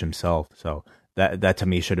Hangman Page himself. So that to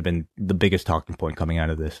me should have been the biggest talking point coming out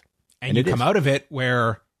of this. And you come out of it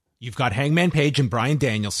where you've got Hangman Page and Bryan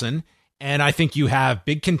Danielson, and I think you have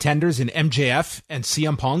big contenders in MJF and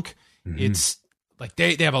CM Punk. It's like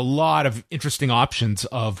they have a lot of interesting options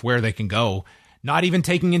of where they can go, not even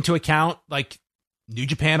taking into account like New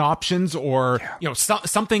Japan options or you know,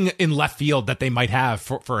 something in left field that they might have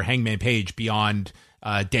for Hangman Page beyond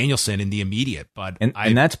Danielson in the immediate. But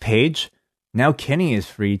and that's Page. Now Kenny is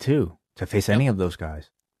free too to face any of those guys.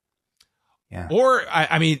 Yeah. Or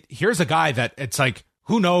I mean, here's a guy that it's like,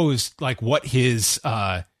 who knows, like, what his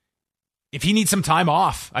if he needs some time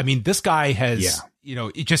off. I mean, this guy has, you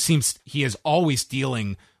know, it just seems he is always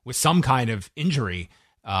dealing with some kind of injury.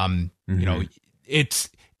 You know, it's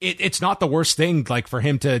not the worst thing, like, for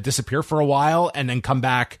him to disappear for a while and then come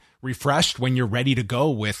back refreshed when you're ready to go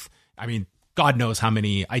with, I mean, God knows how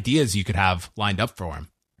many ideas you could have lined up for him.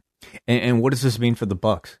 And what does this mean for the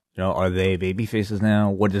Bucks? You know, are they baby faces now?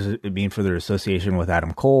 What does it mean for their association with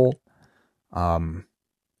Adam Cole?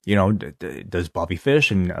 You know, does Bobby Fish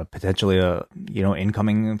and potentially a, you know,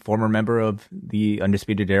 incoming former member of the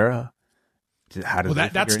Undisputed Era? How does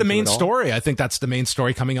that's the main story. I think that's the main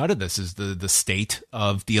story coming out of this, is the state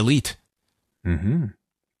of the elite.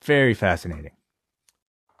 Very fascinating.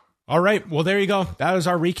 All right. Well, there you go. That was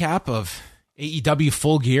our recap of AEW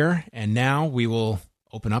Full Gear. And now we will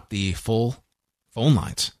open up the full phone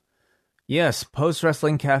lines. Yes, Post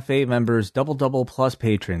Wrestling Cafe members, Double Plus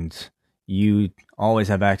patrons, you always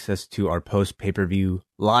have access to our post pay-per-view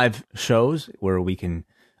live shows where we can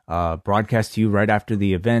broadcast to you right after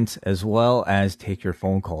the event, as well as take your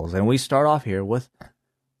phone calls. And we start off here with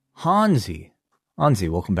Hansi. Hansi,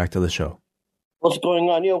 welcome back to the show. What's going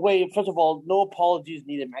on? You know, wait, first of all, no apologies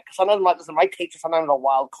needed, man. Because sometimes my takes are sometimes a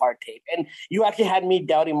wild card tape. And you actually had me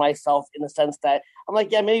doubting myself in the sense that I'm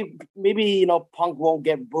like, yeah, maybe you know, Punk won't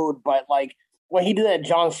get booed. But, like, when he did that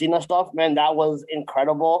John Cena stuff, man, that was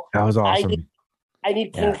incredible. That was awesome. I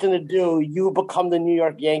need Kingston to do "You Become the New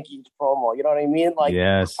York Yankees" promo. You know what I mean? Like,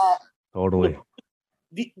 yes, totally.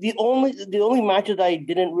 The only matches I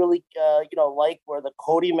didn't really like were the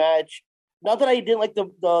Cody match. Not that I didn't like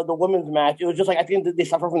the women's match. It was just like I think that they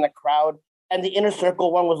suffer from the crowd, and the Inner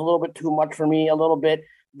Circle one was a little bit too much for me, a little bit.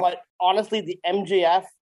 But honestly, the MJF,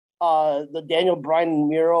 the Daniel Bryan and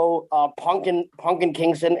Miro, Punk and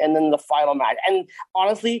Kingston, and then the final match. And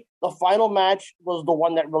honestly, the final match was the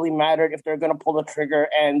one that really mattered if they're gonna pull the trigger.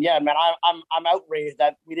 And yeah, man, I'm outraged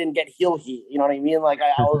that we didn't get heel heat. You know what I mean? Like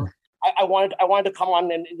I was. I wanted to come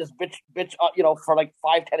on and just bitch, for like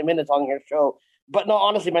 5-10 minutes on your show. But no,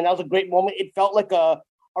 honestly, man, that was a great moment. It felt like a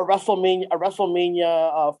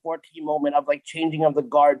WrestleMania 14 moment of like changing of the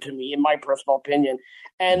guard to me, in my personal opinion.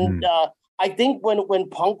 And I think when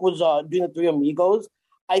Punk was doing the Three Amigos,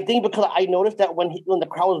 I think because I noticed that when the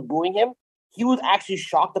crowd was booing him, he was actually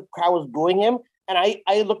shocked the crowd was booing him. And I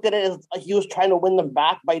looked at it as he was trying to win them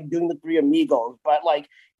back by doing the Three Amigos. But like,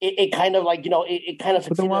 it kind of like, it kind of.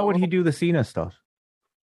 But then why would he do the Cena stuff?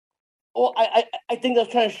 Well, I think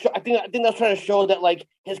that's trying to show. I think that's trying to show that like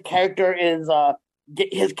his character is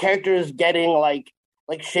getting like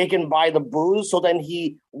shaken by the booze. So then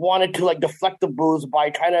he wanted to like deflect the booze by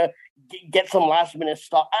trying to get some last minute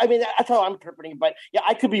stuff. I mean, that's how I'm interpreting it. But yeah,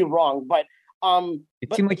 I could be wrong. But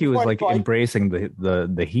it seemed like he was like embracing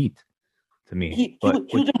the heat to me. He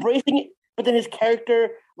was embracing it, but then his character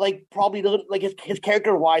like probably doesn't like his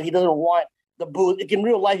character wise. He doesn't want the booze. Like, in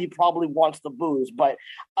real life, he probably wants the booze. But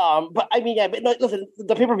I mean, yeah. But no, listen,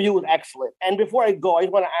 the pay-per-view was excellent. And before I go, I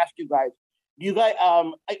just want to ask you guys. Do you guys?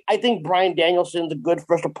 I think Bryan Danielson's a good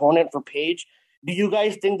first opponent for Paige. Do you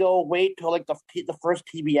guys think they'll wait till like the first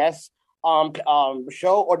TBS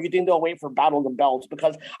show, or do you think they'll wait for Battle of the Belts?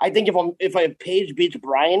 Because I think if Paige beats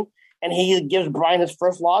Bryan and he gives Bryan his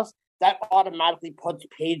first loss, that automatically puts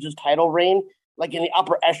Paige's title reign like in the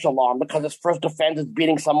upper echelon because his first defense is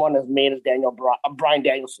beating someone as made as Bryan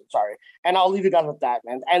Danielson. Sorry, and I'll leave you guys with that,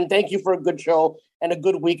 man. And thank you for a good show and a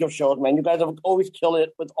good week of shows, man. You guys have always killed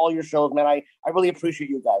it with all your shows, man. I really appreciate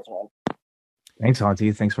you guys, man. Thanks,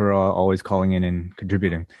 Auntie. Thanks for always calling in and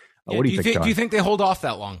contributing. What do you think, John? Do you think they hold off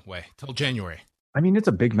that long way till January? I mean, it's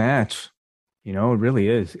a big match. You know, it really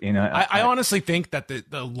is. You know, I honestly think that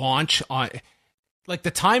the launch on, like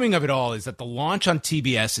the timing of it all is that the launch on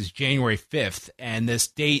TBS is January 5th, and this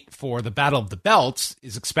date for the Battle of the Belts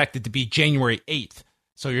is expected to be January 8th.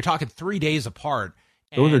 So you're talking 3 days apart.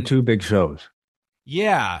 Those are two big shows.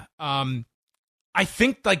 Yeah. I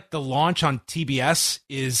think like the launch on TBS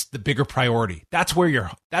is the bigger priority. That's where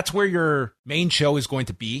your main show is going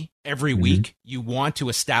to be every week. You want to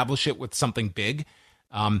establish it with something big.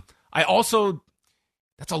 That's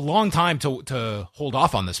a long time to hold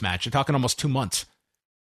off on this match. You're talking almost 2 months.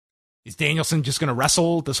 Is Danielson just going to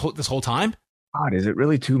wrestle this whole time? God, is it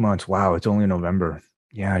really 2 months? Wow, it's only November.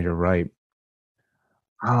 Yeah, you're right.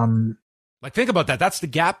 Like think about that. That's the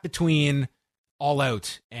gap between All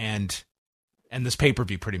Out and this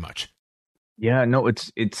pay-per-view pretty much. Yeah, no,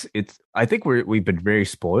 it's. I think we've been very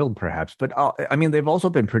spoiled, perhaps, but I mean, they've also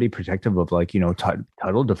been pretty protective of like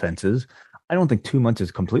title defenses. I don't think 2 months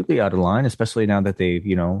is completely out of line, especially now that they've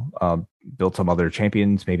built some other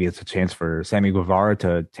champions. Maybe it's a chance for Sammy Guevara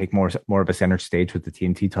to take more of a center stage with the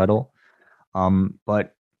TNT title.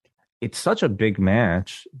 But it's such a big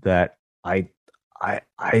match that I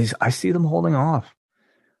see them holding off.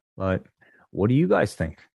 But what do you guys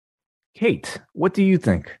think? Kate, what do you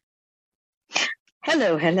think?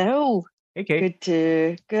 Hello. Hey, Kate.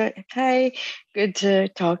 Hi, good to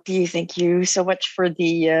talk to you. Thank you so much for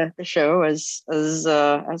the show as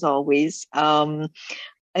always. I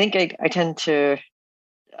think I tend to.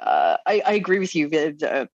 I agree with you.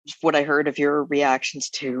 What I heard of your reactions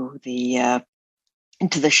to the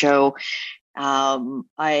show.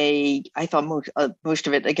 I thought most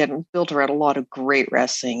of it again built around a lot of great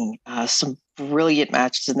wrestling, some brilliant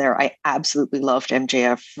matches in there. I absolutely loved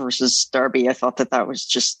MJF versus Darby. I thought that was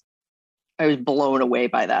just, I was blown away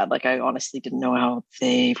by that. Like I honestly didn't know how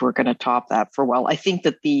they were going to top that for a while. I think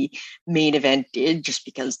that the main event did, just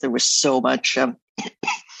because there was so much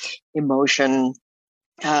emotion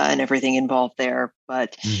and everything involved there.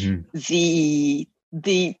 But the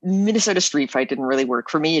Minnesota street fight didn't really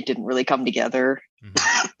work for me. It didn't really come together.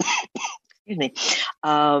 Excuse me.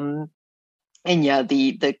 And yeah,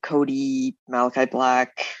 the Cody Malachi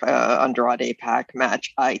Black Andrade Pac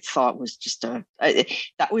match, I thought was just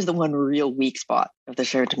that was the one real weak spot of the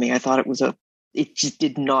show to me. I thought it just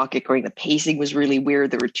did not get going. The pacing was really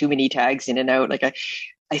weird. There were too many tags in and out. Like I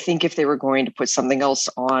think if they were going to put something else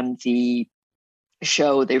on the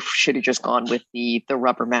show, they should have just gone with the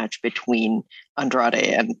rubber match between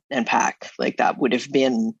Andrade and Pac. Like, that would have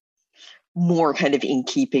been more kind of in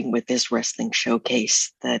keeping with this wrestling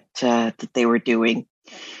showcase that they were doing.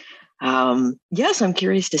 Yes, I'm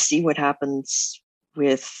curious to see what happens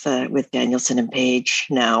with Danielson and Page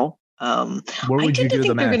now. Where would you do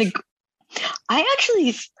the match? I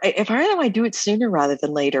actually, if I might do it sooner rather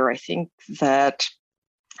than later, I think that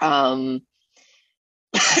I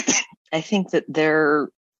think that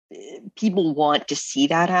people want to see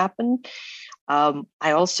that happen. I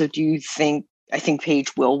also I think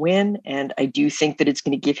Page will win, and I do think that it's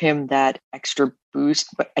going to give him that extra boost.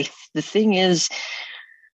 But the thing is,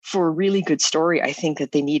 for a really good story, I think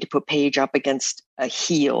that they need to put Page up against a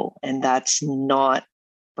heel, and that's not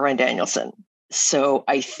Bryan Danielson. So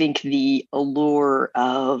I think the allure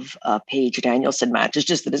of a Page Danielson match is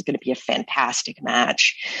just that it's going to be a fantastic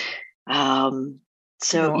match. I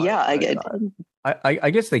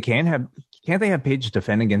guess they can't they have Page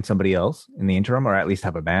defend against somebody else in the interim, or at least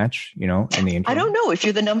have a match, in the interim? I don't know. If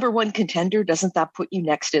you're the number one contender, doesn't that put you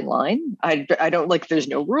next in line? I don't there's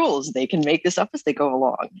no rules. They can make this up as they go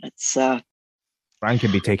along. It's Bryan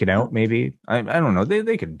can be taken out, maybe. I don't know.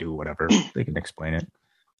 They can do whatever. They can explain it.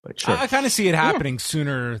 But sure. I kind of see it happening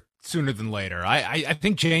sooner than later. I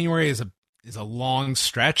think January is a long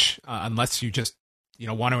stretch unless you just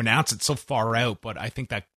want to announce it so far out. But I think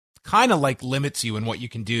that kind of limits you in what you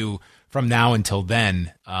can do from now until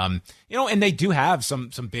then. And they do have some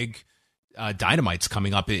big dynamites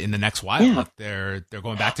coming up in the next while. Yeah. They're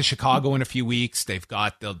going back to Chicago in a few weeks. They've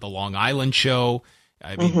got the Long Island show.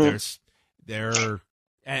 I mean,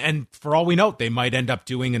 and for all we know, they might end up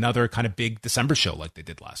doing another kind of big December show like they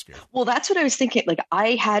did last year. Well, that's what I was thinking. I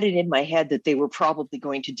had it in my head that they were probably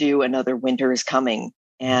going to do another Winter is Coming,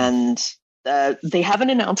 and they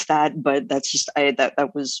haven't announced that. But that's just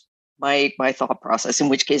that was my thought process. In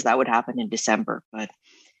which case, that would happen in December, but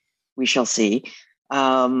we shall see.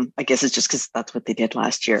 I guess it's just because that's what they did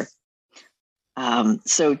last year.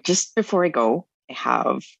 So just before I go, I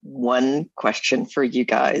have one question for you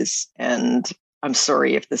guys, and I'm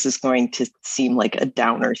sorry if this is going to seem like a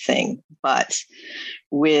downer thing, but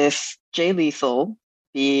with Jay Lethal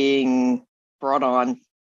being brought on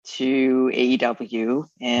to AEW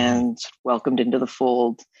and welcomed into the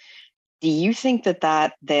fold, do you think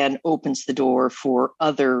that then opens the door for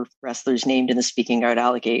other wrestlers named in the Speaking Out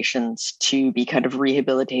allegations to be kind of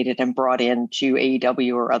rehabilitated and brought into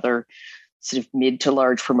AEW or other sort of mid to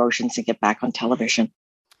large promotions and get back on television?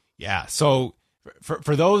 Yeah. So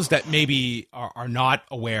for those that maybe are not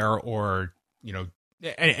aware, or,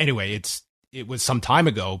 anyway, it was some time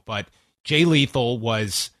ago, but Jay Lethal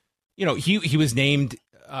was, he was named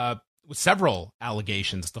with several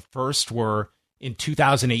allegations. The first were in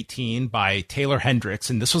 2018 by Taylor Hendricks,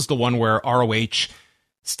 and this was the one where ROH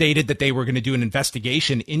stated that they were going to do an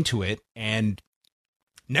investigation into it and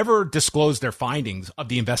never disclosed their findings of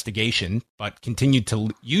the investigation, but continued to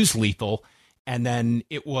use Lethal. And then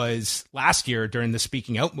it was last year during the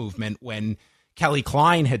Speaking Out movement when Kelly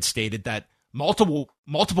Klein had stated that multiple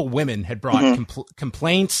women had brought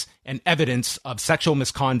complaints and evidence of sexual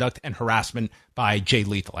misconduct and harassment by Jay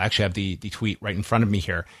Lethal. I actually have the tweet right in front of me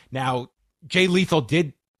here. Now, Jay Lethal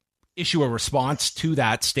did issue a response to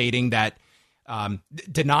that, stating that,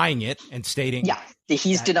 denying it and stating,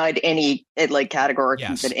 he's denied any categorically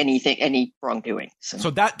that any wrongdoing.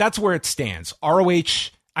 So that's where it stands.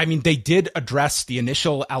 ROH. I mean, they did address the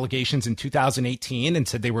initial allegations in 2018 and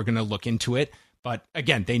said they were going to look into it. But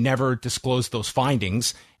again, they never disclosed those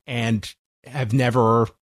findings and have never,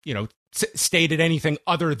 stated anything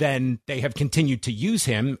other than they have continued to use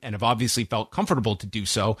him and have obviously felt comfortable to do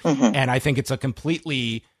so. And I think it's a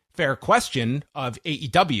completely fair question of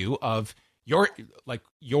AEW of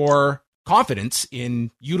your confidence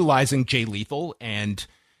in utilizing Jay Lethal, and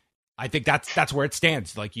I think that's where it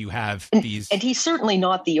stands. You have these, and he's certainly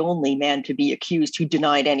not the only man to be accused who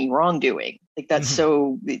denied any wrongdoing. That's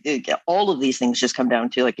so. All of these things just come down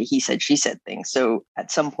to a he said, she said thing. So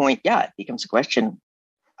at some point, it becomes a question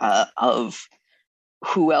of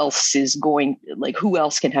who else is going, who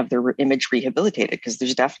else can have their image rehabilitated? Because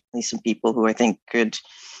there's definitely some people who I think could,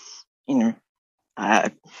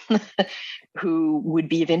 who would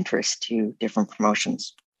be of interest to different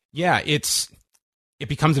promotions. Yeah, it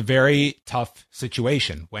becomes a very tough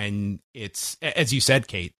situation when it's, as you said,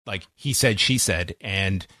 Kate, he said, she said,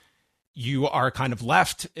 and you are kind of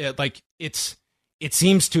left it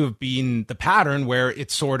seems to have been the pattern where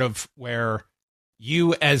it's sort of where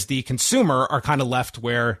you as the consumer are kind of left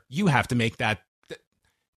where you have to make the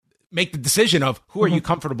decision of who are you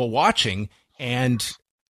comfortable watching. And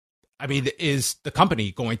I mean, is the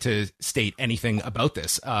company going to state anything about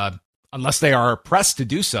this? Unless they are pressed to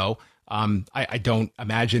do so, I don't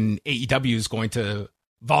imagine AEW is going to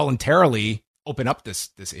voluntarily open up this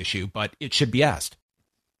issue, but it should be asked.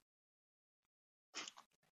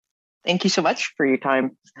 Thank you so much for your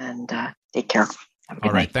time, and take care. Have a good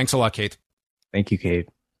All right. night. Thanks a lot, Kate. Thank you, Kate.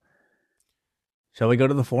 Shall we go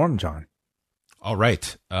to the forum, John? All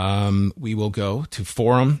right. We will go to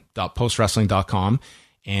forum.postwrestling.com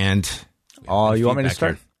and you want me to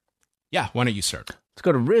start? Here. Yeah, why don't you start? Let's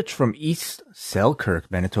go to Rich from East Selkirk,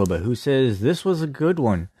 Manitoba, who says, this was a good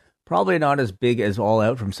one. Probably not as big as All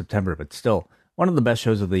Out from September, but still, one of the best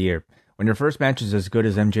shows of the year. When your first match is as good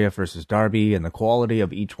as MJF versus Darby, and the quality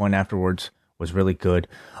of each one afterwards was really good.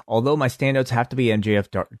 Although my standouts have to be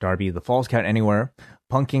MJF Darby, the Falls Count Anywhere,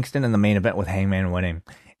 Punk Kingston, and the main event with Hangman winning.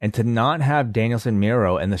 And to not have Danielson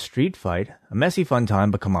Miro and the street fight, a messy fun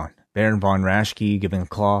time, but come on. Baron Von Raschke giving a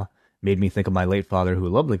claw made me think of my late father, who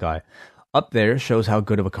loved the guy. Up there shows how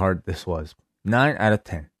good of a card this was. 9 out of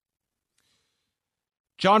 10.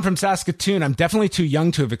 John from Saskatoon, I'm definitely too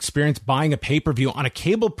young to have experienced buying a pay-per-view on a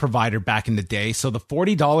cable provider back in the day, so the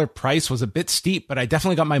 $40 price was a bit steep, but I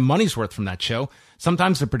definitely got my money's worth from that show.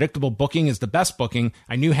 Sometimes the predictable booking is the best booking.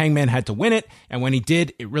 I knew Hangman had to win it, and when he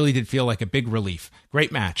did, it really did feel like a big relief.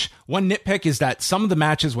 Great match. One nitpick is that some of the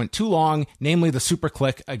matches went too long, namely the Super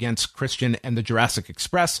Click against Christian and the Jurassic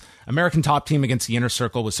Express. American Top Team against the Inner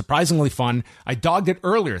Circle was surprisingly fun. I dogged it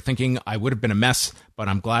earlier thinking I would have been a mess, but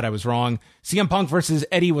I'm glad I was wrong. CM Punk versus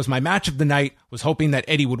Eddie was my match of the night. Was hoping that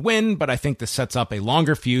Eddie would win, but I think this sets up a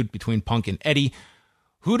longer feud between Punk and Eddie.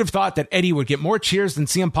 Who'd have thought that Eddie would get more cheers than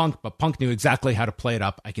CM Punk, but Punk knew exactly how to play it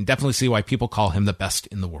up. I can definitely see why people call him the best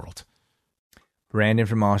in the world. Brandon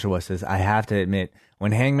from Oshawa says, I have to admit,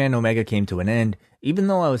 when Hangman Omega came to an end, even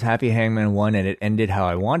though I was happy Hangman won and it ended how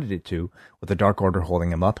I wanted it to, with the Dark Order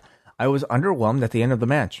holding him up, I was underwhelmed at the end of the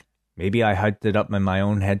match. Maybe I hyped it up in my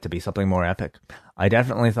own head to be something more epic. I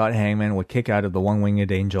definitely thought Hangman would kick out of the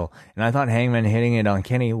one-winged angel, and I thought Hangman hitting it on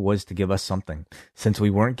Kenny was to give us something, since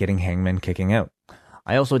we weren't getting Hangman kicking out.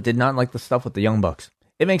 I also did not like the stuff with the Young Bucks.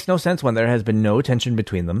 It makes no sense when there has been no tension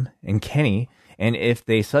between them and Kenny, and if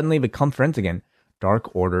they suddenly become friends again,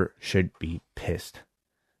 Dark Order should be pissed.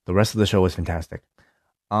 The rest of the show was fantastic.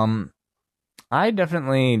 I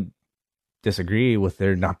definitely disagree with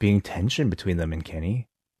there not being tension between them and Kenny.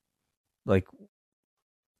 Like,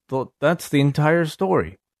 that's the entire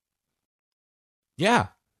story. Yeah,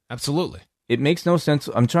 absolutely. It makes no sense.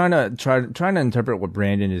 I'm trying to interpret what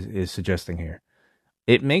Brandon is suggesting here.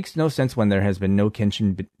 It makes no sense when there has been no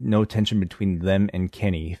tension between them and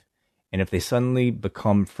Kenny, and if they suddenly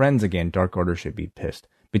become friends again, Dark Order should be pissed.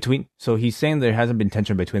 So he's saying there hasn't been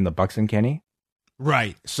tension between the Bucks and Kenny?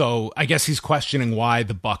 Right. So I guess he's questioning why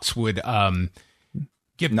the Bucks would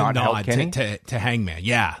give the nod to Hangman.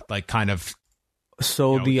 Yeah, like kind of.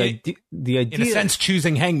 So the idea, in a sense,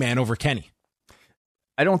 choosing Hangman over Kenny.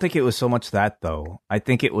 I don't think it was so much that, though. I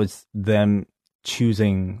think it was them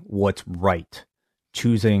choosing what's right,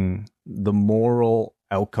 choosing the moral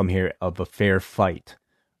outcome here of a fair fight,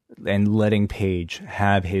 and letting Page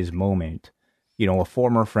have his moment. You know, a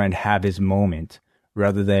former friend have his moment,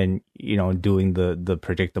 rather than, you know, doing the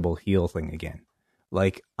predictable heel thing again.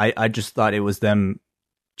 Like, I just thought it was them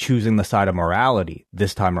choosing the side of morality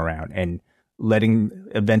this time around and letting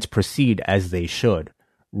events proceed as they should,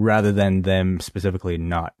 rather than them specifically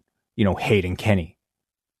not, you know, hating Kenny.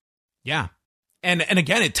 Yeah. And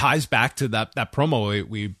again, it ties back to that promo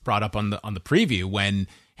we brought up on the preview when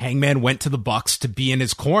Hangman went to the Bucks to be in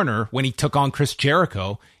his corner when he took on Chris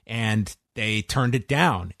Jericho, and they turned it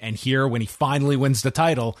down. And here, when he finally wins the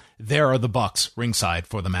title, there are the Bucks ringside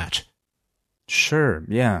for the match. Sure.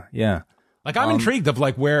 Yeah. Yeah. Like, I'm intrigued of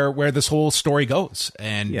like where this whole story goes,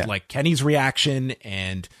 and like Kenny's reaction.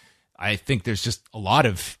 And I think there's just a lot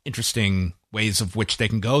of interesting ways of which they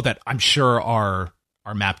can go that I'm sure are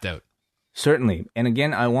mapped out. Certainly. And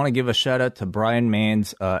again, I want to give a shout out to Brian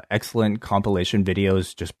Mann's excellent compilation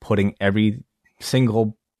videos, just putting every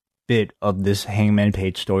single bit of this Hangman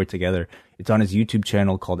Page story together. It's on his YouTube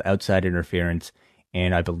channel called Outside Interference,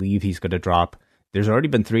 and I believe he's going to drop. There's already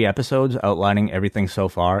been 3 episodes outlining everything so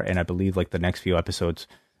far, and I believe like the next few episodes,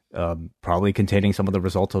 probably containing some of the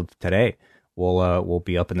results of today, will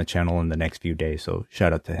be up in the channel in the next few days. So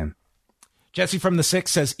shout out to him. Jesse from the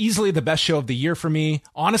 6 says, easily the best show of the year for me.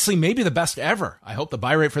 Honestly, maybe the best ever. I hope the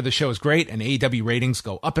buy rate for the show is great and AEW ratings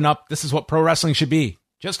go up and up. This is what pro wrestling should be.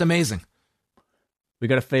 Just amazing. We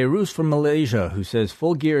got a Fairuz from Malaysia who says,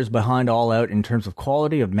 Full Gear is behind All Out in terms of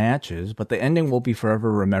quality of matches, but the ending will be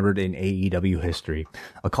forever remembered in AEW history.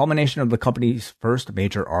 A culmination of the company's first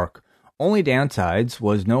major arc. Only downsides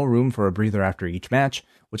was no room for a breather after each match,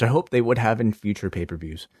 which I hope they would have in future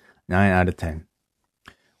pay-per-views. 9 out of 10.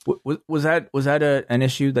 Was that an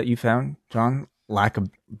issue that you found, John? Lack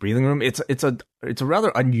of breathing room? It's a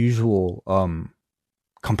rather unusual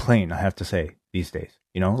complaint, I have to say, these days.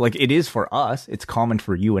 Like it is for us. It's common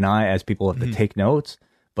for you and I as people have to take notes,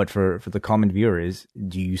 but for the common viewer,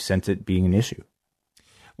 do you sense it being an issue?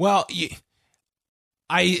 Well,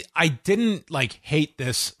 I didn't hate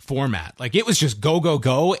this format. Like it was just go, go,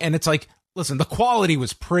 go. And it's like, listen, the quality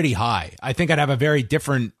was pretty high. I think I'd have a very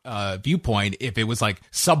different viewpoint if it was like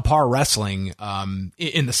subpar wrestling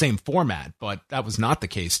in the same format, but that was not the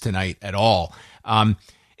case tonight at all.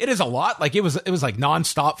 It is a lot. Like it was like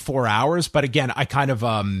nonstop 4 hours. But again, I kind of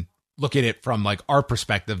look at it from like our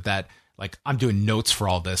perspective that like I'm doing notes for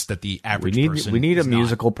all this that the average person we need a is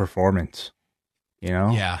musical performance,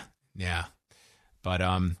 Yeah. But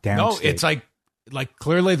no, it's like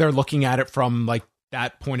clearly they're looking at it from like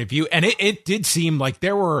that point of view. And it did seem like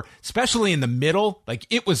there were, especially in the middle, like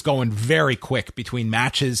it was going very quick between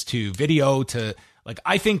matches to video to like,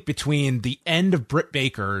 I think between the end of Britt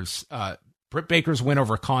Baker's win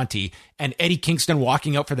over Conti and Eddie Kingston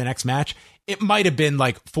walking out for the next match, it might have been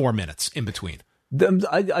like 4 minutes in between.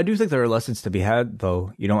 I do think there are lessons to be had,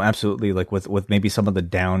 though. Absolutely, like with maybe some of the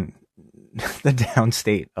down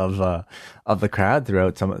state of the crowd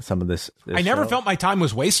throughout some of this I never felt my time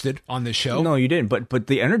was wasted on this show. No, you didn't. But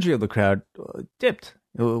the energy of the crowd dipped.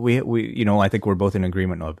 We I think we're both in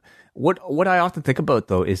agreement of what I often think about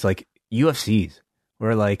though is like UFCs,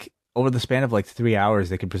 where like over the span of like 3 hours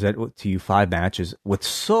they can present to you 5 matches with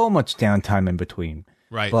so much downtime in between.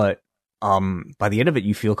 Right. But by the end of it,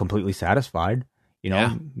 you feel completely satisfied.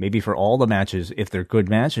 Maybe for all the matches, if they're good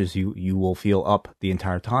matches, you will feel up the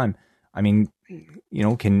entire time. I mean,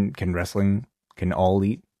 can wrestling, can All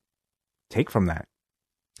Elite take from that?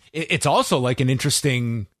 It's also like an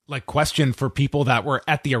interesting like question for people that were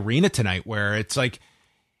at the arena tonight, where it's like,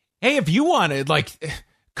 hey, if you wanted like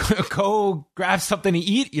go grab something to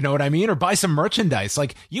eat, you know what I mean, or buy some merchandise,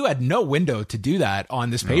 like you had no window to do that on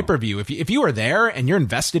this pay-per-view. If you were there and you're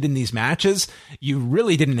invested in these matches, you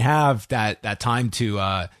really didn't have that time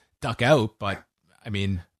to duck out. But I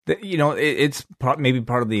mean, it's maybe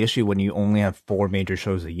part of the issue when you only have 4 major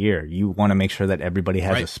shows a year. You want to make sure that everybody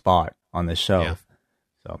has a spot on this show. Yeah.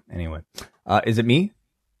 So anyway, is it me?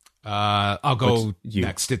 I'll go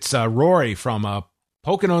next. It's Rory from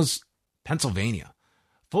Poconos, Pennsylvania.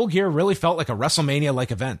 Full Gear really felt like a WrestleMania-like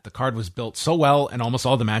event. The card was built so well, and almost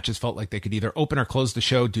all the matches felt like they could either open or close the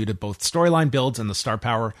show due to both storyline builds and the star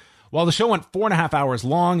power. While the show went 4.5 hours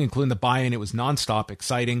long, including the buy-in, it was nonstop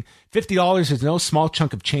exciting. $50 is no small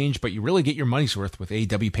chunk of change, but you really get your money's worth with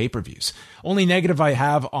AEW pay-per-views. Only negative I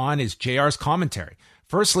have on is JR's commentary.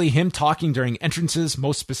 Firstly, him talking during entrances,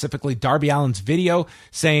 most specifically Darby Allin's video,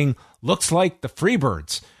 saying, "Looks like the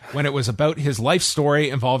Freebirds," when it was about his life story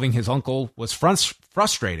involving his uncle, was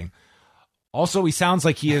frustrating. Also, he sounds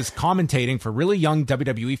like he is commentating for really young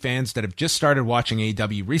WWE fans that have just started watching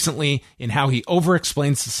AEW recently in how he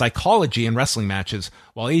over-explains the psychology in wrestling matches.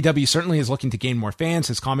 While AEW certainly is looking to gain more fans,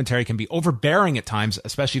 his commentary can be overbearing at times,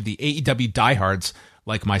 especially the AEW diehards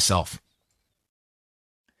like myself.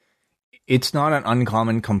 It's not an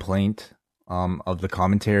uncommon complaint of the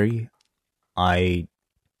commentary. I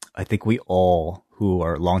think we all who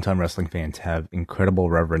are longtime wrestling fans have incredible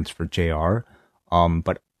reverence for JR.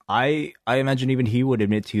 But I imagine even he would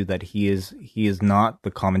admit to you that he is not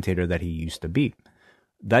the commentator that he used to be.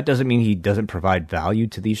 That doesn't mean he doesn't provide value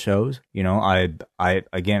to these shows. I've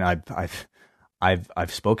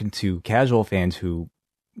spoken to casual fans who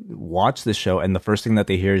watch the show, and the first thing that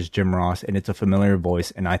they hear is Jim Ross, and it's a familiar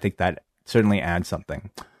voice, and I think that certainly adds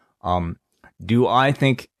something. Do I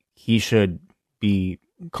think he should be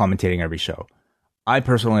commentating every show? I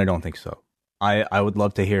personally don't think so. I would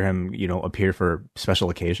love to hear him, appear for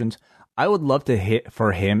special occasions. I would love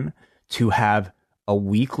for him to have a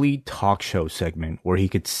weekly talk show segment where he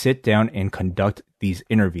could sit down and conduct these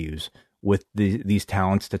interviews with these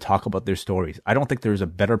talents to talk about their stories. I don't think there's a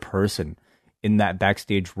better person in that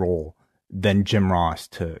backstage role than Jim Ross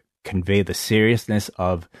to convey the seriousness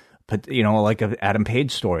of, like an Adam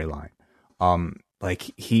Page storyline. Like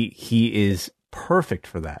he is perfect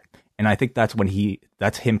for that. And I think that's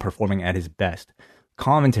that's him performing at his best.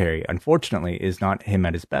 Commentary, unfortunately, is not him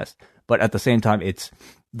at his best. But at the same time,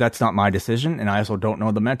 that's not my decision. And I also don't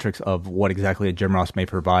know the metrics of what exactly a Jim Ross may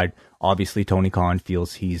provide. Obviously, Tony Khan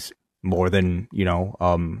feels he's more than,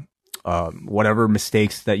 whatever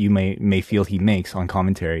mistakes that you may feel he makes on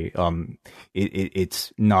commentary.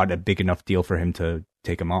 It's not a big enough deal for him to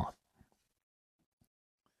take him off.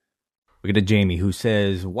 We get a Jamie who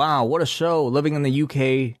says, "Wow, what a show! Living in the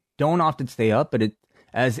UK, don't often stay up, but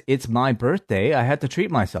as it's my birthday, I had to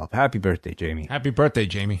treat myself. Happy birthday, Jamie!" Happy birthday,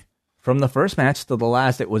 Jamie. From the first match to the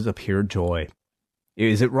last, it was a pure joy.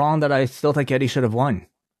 Is it wrong that I still think Eddie should have won?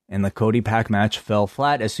 And the Cody Pac match fell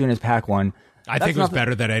flat as soon as Pac won. I think it was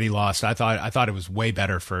better that Eddie lost. I thought it was way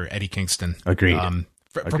better for Eddie Kingston. Agreed.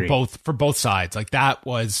 For both sides. Like, that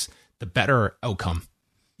was the better outcome.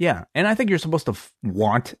 Yeah, and I think you're supposed to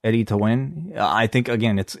want Eddie to win. I think,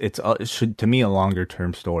 again, it should, to me, a longer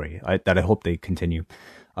term story that I hope they continue.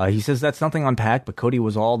 He says that's nothing on Pac, but Cody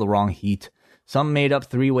was all the wrong heat. Some made up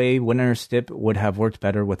 3-way winner stip would have worked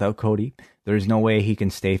better without Cody. There's no way he can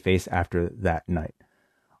stay face after that night.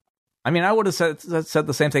 I mean, I would have said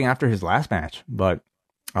the same thing after his last match, but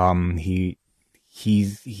he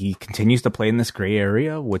continues to play in this gray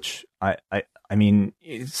area, which I mean,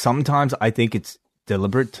 sometimes I think it's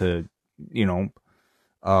deliberate to,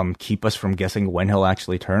 keep us from guessing when he'll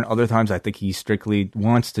actually turn. Other times I think he strictly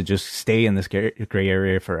wants to just stay in this gray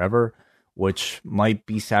area forever, which might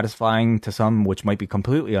be satisfying to some, which might be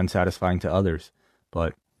completely unsatisfying to others.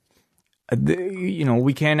 But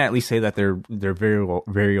we can at least say that they're very,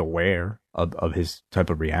 very aware of his type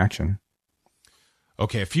of reaction.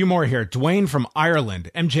 Okay, a few more here. Dwayne from Ireland.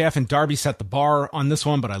 MJF and Darby set the bar on this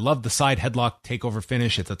one, but I love the side headlock takeover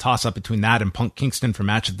finish. It's a toss-up between that and Punk Kingston for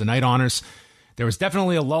Match of the Night honors. There was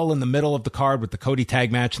definitely a lull in the middle of the card with the Cody tag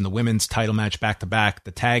match and the women's title match back-to-back.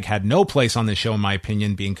 The tag had no place on this show, in my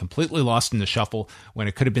opinion, being completely lost in the shuffle when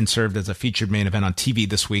it could have been served as a featured main event on TV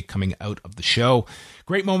this week coming out of the show.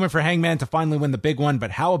 Great moment for Hangman to finally win the big one,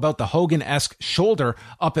 but how about the Hogan-esque shoulder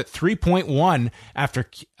up at 3.1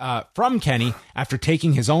 from Kenny after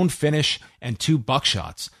taking his own finish and 2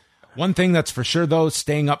 buckshots? One thing that's for sure, though,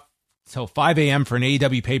 staying up till 5 a.m. for an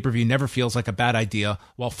AEW pay-per-view never feels like a bad idea.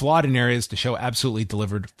 While flawed in areas, the show absolutely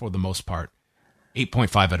delivered for the most part.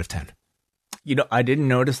 8.5 out of 10. I didn't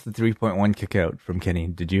notice the 3.1 kick out from Kenny.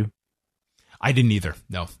 Did you? I didn't either.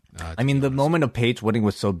 No. I mean, the moment of Paige winning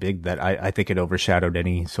was so big that I think it overshadowed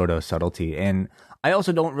any sort of subtlety. And I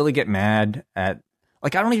also don't really get mad at... I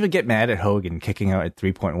don't even get mad at Hogan kicking out at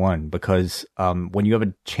 3.1 because when you have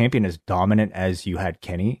a champion as dominant as you had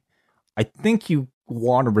Kenny, I think you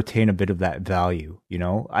want to retain a bit of that value,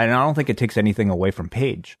 and I don't think it takes anything away from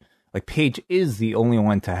Paige. Paige is the only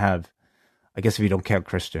one to have, I guess if you don't count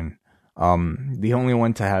Christian, the only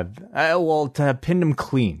one to have, to have pinned him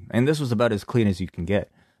clean, and this was about as clean as you can get.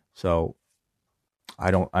 So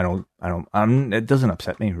it doesn't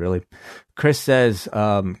upset me really. Chris says,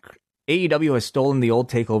 AEW has stolen the old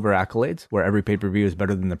takeover accolades, where every pay-per-view is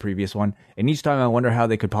better than the previous one, and each time I wonder how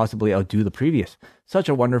they could possibly outdo the previous. Such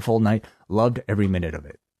a wonderful night. Loved every minute of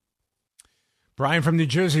it. Brian from New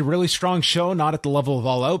Jersey, really strong show, not at the level of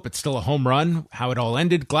All Out, but still a home run. How it all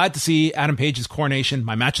ended. Glad to see Adam Page's coronation.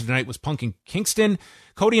 My match of the night was Punk and Kingston.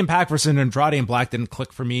 Cody and Pac versus Andrade and Black didn't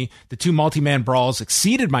click for me. The 2 multi-man brawls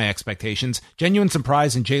exceeded my expectations. Genuine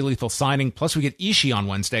surprise in Jay Lethal signing, plus we get Ishii on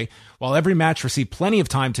Wednesday. While every match received plenty of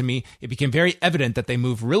time to me, it became very evident that they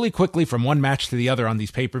move really quickly from one match to the other on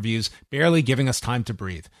these pay-per-views, barely giving us time to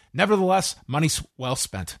breathe. Nevertheless, money well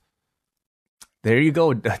spent. There you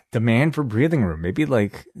go. Demand for breathing room. Maybe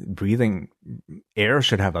breathing air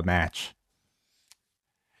should have a match.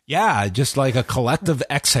 Yeah, just like a collective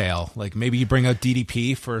exhale. Maybe you bring out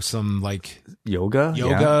DDP for some yoga,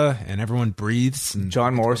 and everyone breathes. And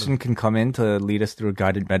John Morrison can come in to lead us through a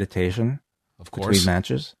guided meditation. Of course. Between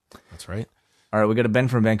matches. That's right. All right, we got a Ben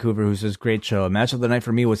from Vancouver who says, great show. Match of the night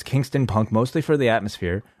for me was Kingston Punk, mostly for the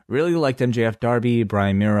atmosphere. Really liked MJF Darby,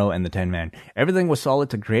 Brian Miro, and the 10-man. Everything was solid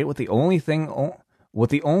to great, with the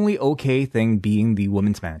only okay thing being the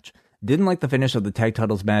women's match. Didn't like the finish of the tag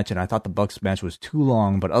titles match, and I thought the Bucks match was too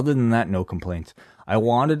long, but other than that, no complaints. I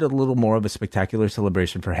wanted a little more of a spectacular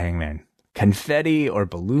celebration for Hangman. Confetti or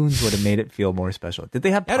balloons would have made it feel more special. Did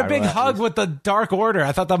they have had a big hug with the Dark Order?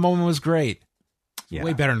 I thought that moment was great. Yeah.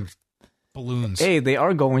 Way better than balloons. Hey, they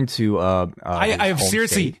are going to I have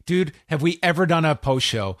seriously, dude, have we ever done a post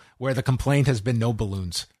show where the complaint has been no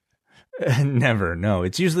balloons? Never. No,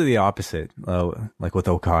 it's usually the opposite. Like with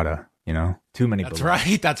Okada, too many balloons.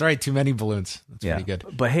 That's right. Too many balloons. That's pretty good.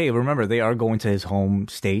 But hey, remember, they are going to his home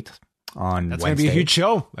state on That's Wednesday. going to be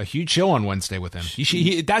a huge show on Wednesday with him.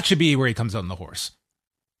 That should be where he comes out on the horse.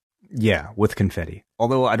 Yeah, with confetti.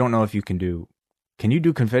 Although I don't know if you can do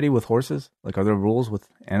confetti with horses? Are there rules with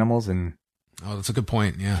animals? And oh, that's a good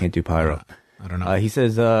point. Yeah. Can't do pyro. I don't know. He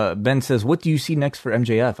says, Ben says, what do you see next for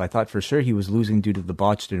MJF? I thought for sure he was losing due to the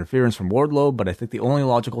botched interference from Wardlow, but I think the only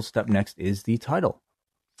logical step next is the title.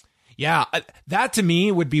 Yeah, that to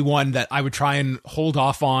me would be one that I would try and hold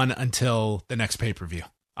off on until the next pay-per-view.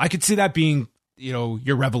 I could see that being,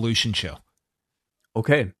 your Revolution show.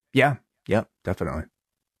 Okay. Yeah. Yep. Definitely.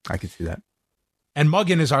 I could see that. And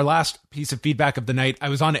Muggin is our last piece of feedback of the night. I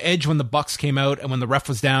was on edge when the Bucks came out, and when the ref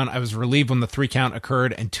was down, I was relieved when the 3 count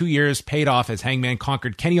occurred, and 2 years paid off as Hangman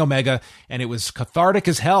conquered Kenny Omega, and it was cathartic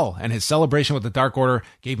as hell, and his celebration with the Dark Order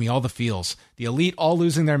gave me all the feels. The Elite all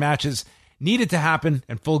losing their matches needed to happen,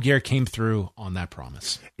 and Full Gear came through on that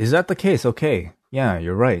promise. Is that the case? Okay. Yeah,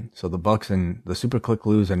 you're right. So the Bucks and the Super Click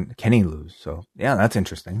lose and Kenny lose. So yeah, that's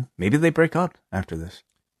interesting. Maybe they break up after this.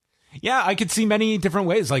 Yeah, I could see many different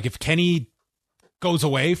ways. Like if Kenny goes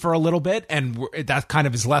away for a little bit and that kind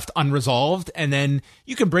of is left unresolved, and then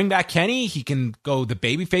you can bring back Kenny, he can go the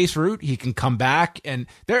babyface route, he can come back, and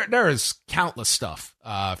there is countless stuff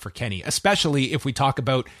for Kenny, especially if we talk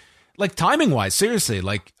about like timing wise. Seriously,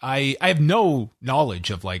 like I have no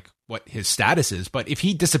knowledge of like what his status is, but if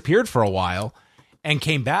he disappeared for a while and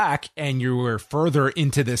came back and you were further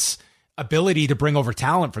into this ability to bring over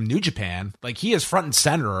talent from New Japan, like he is front and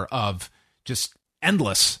center of just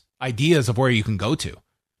endless ideas of where you can go to.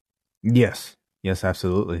 Yes,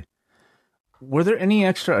 absolutely. Were there any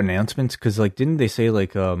extra announcements? Because like, didn't they say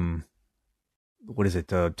like, what is it?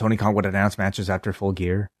 Tony Khan would announce matches after Full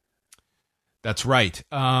Gear. That's right.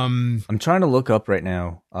 I'm trying to look up right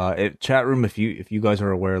now. Chat room, if you guys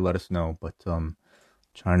are aware, let us know. But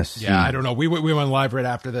trying to see. Yeah, I don't know. We went live right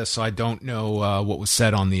after this, so I don't know what was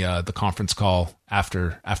said on the conference call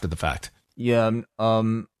after the fact. Yeah.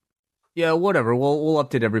 Yeah, whatever. We'll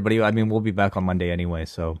update everybody. I mean, we'll be back on Monday anyway,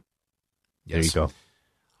 so yes. There you go.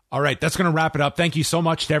 All right, that's going to wrap it up. Thank you so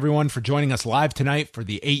much to everyone for joining us live tonight for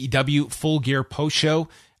the AEW Full Gear post show.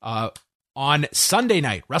 On Sunday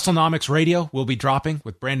night, WrestleNomics Radio will be dropping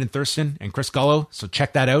with Brandon Thurston and Chris Gullo, so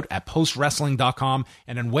check that out at postwrestling.com.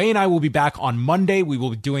 And then Way and I will be back on Monday. We will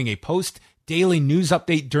be doing a post-daily news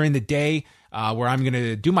update during the day where I'm going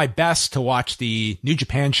to do my best to watch the New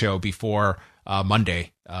Japan show before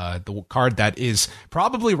Monday, the card that is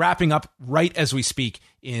probably wrapping up right as we speak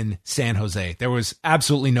in San Jose. There was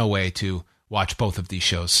absolutely no way to watch both of these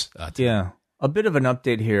shows. Yeah, a bit of an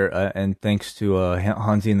update here, and thanks to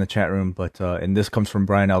Hansi in the chat room, but and this comes from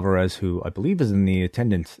Brian Alvarez, who I believe is in the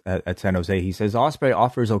attendance at San Jose. He says, Ospreay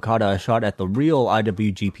offers Okada a shot at the real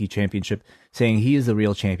IWGP Championship, saying he is the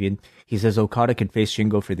real champion. He says Okada can face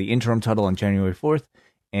Shingo for the interim title on January 4th,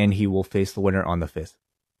 and he will face the winner on the 5th.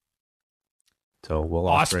 So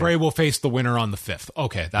Ospreay will face the winner on the 5th.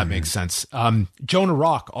 Okay, that makes sense. Jonah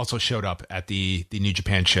Rock also showed up at the New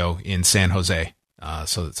Japan show in San Jose.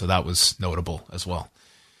 So that was notable as well.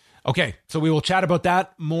 Okay, so we will chat about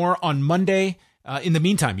that more on Monday. In the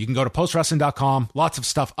meantime, you can go to postwrestling.com. Lots of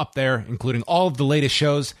stuff up there, including all of the latest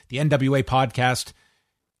shows, the NWA podcast,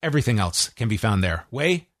 everything else can be found there.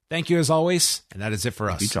 Way, thank you as always. And that is it for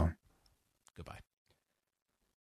us. Thank you, John. Goodbye.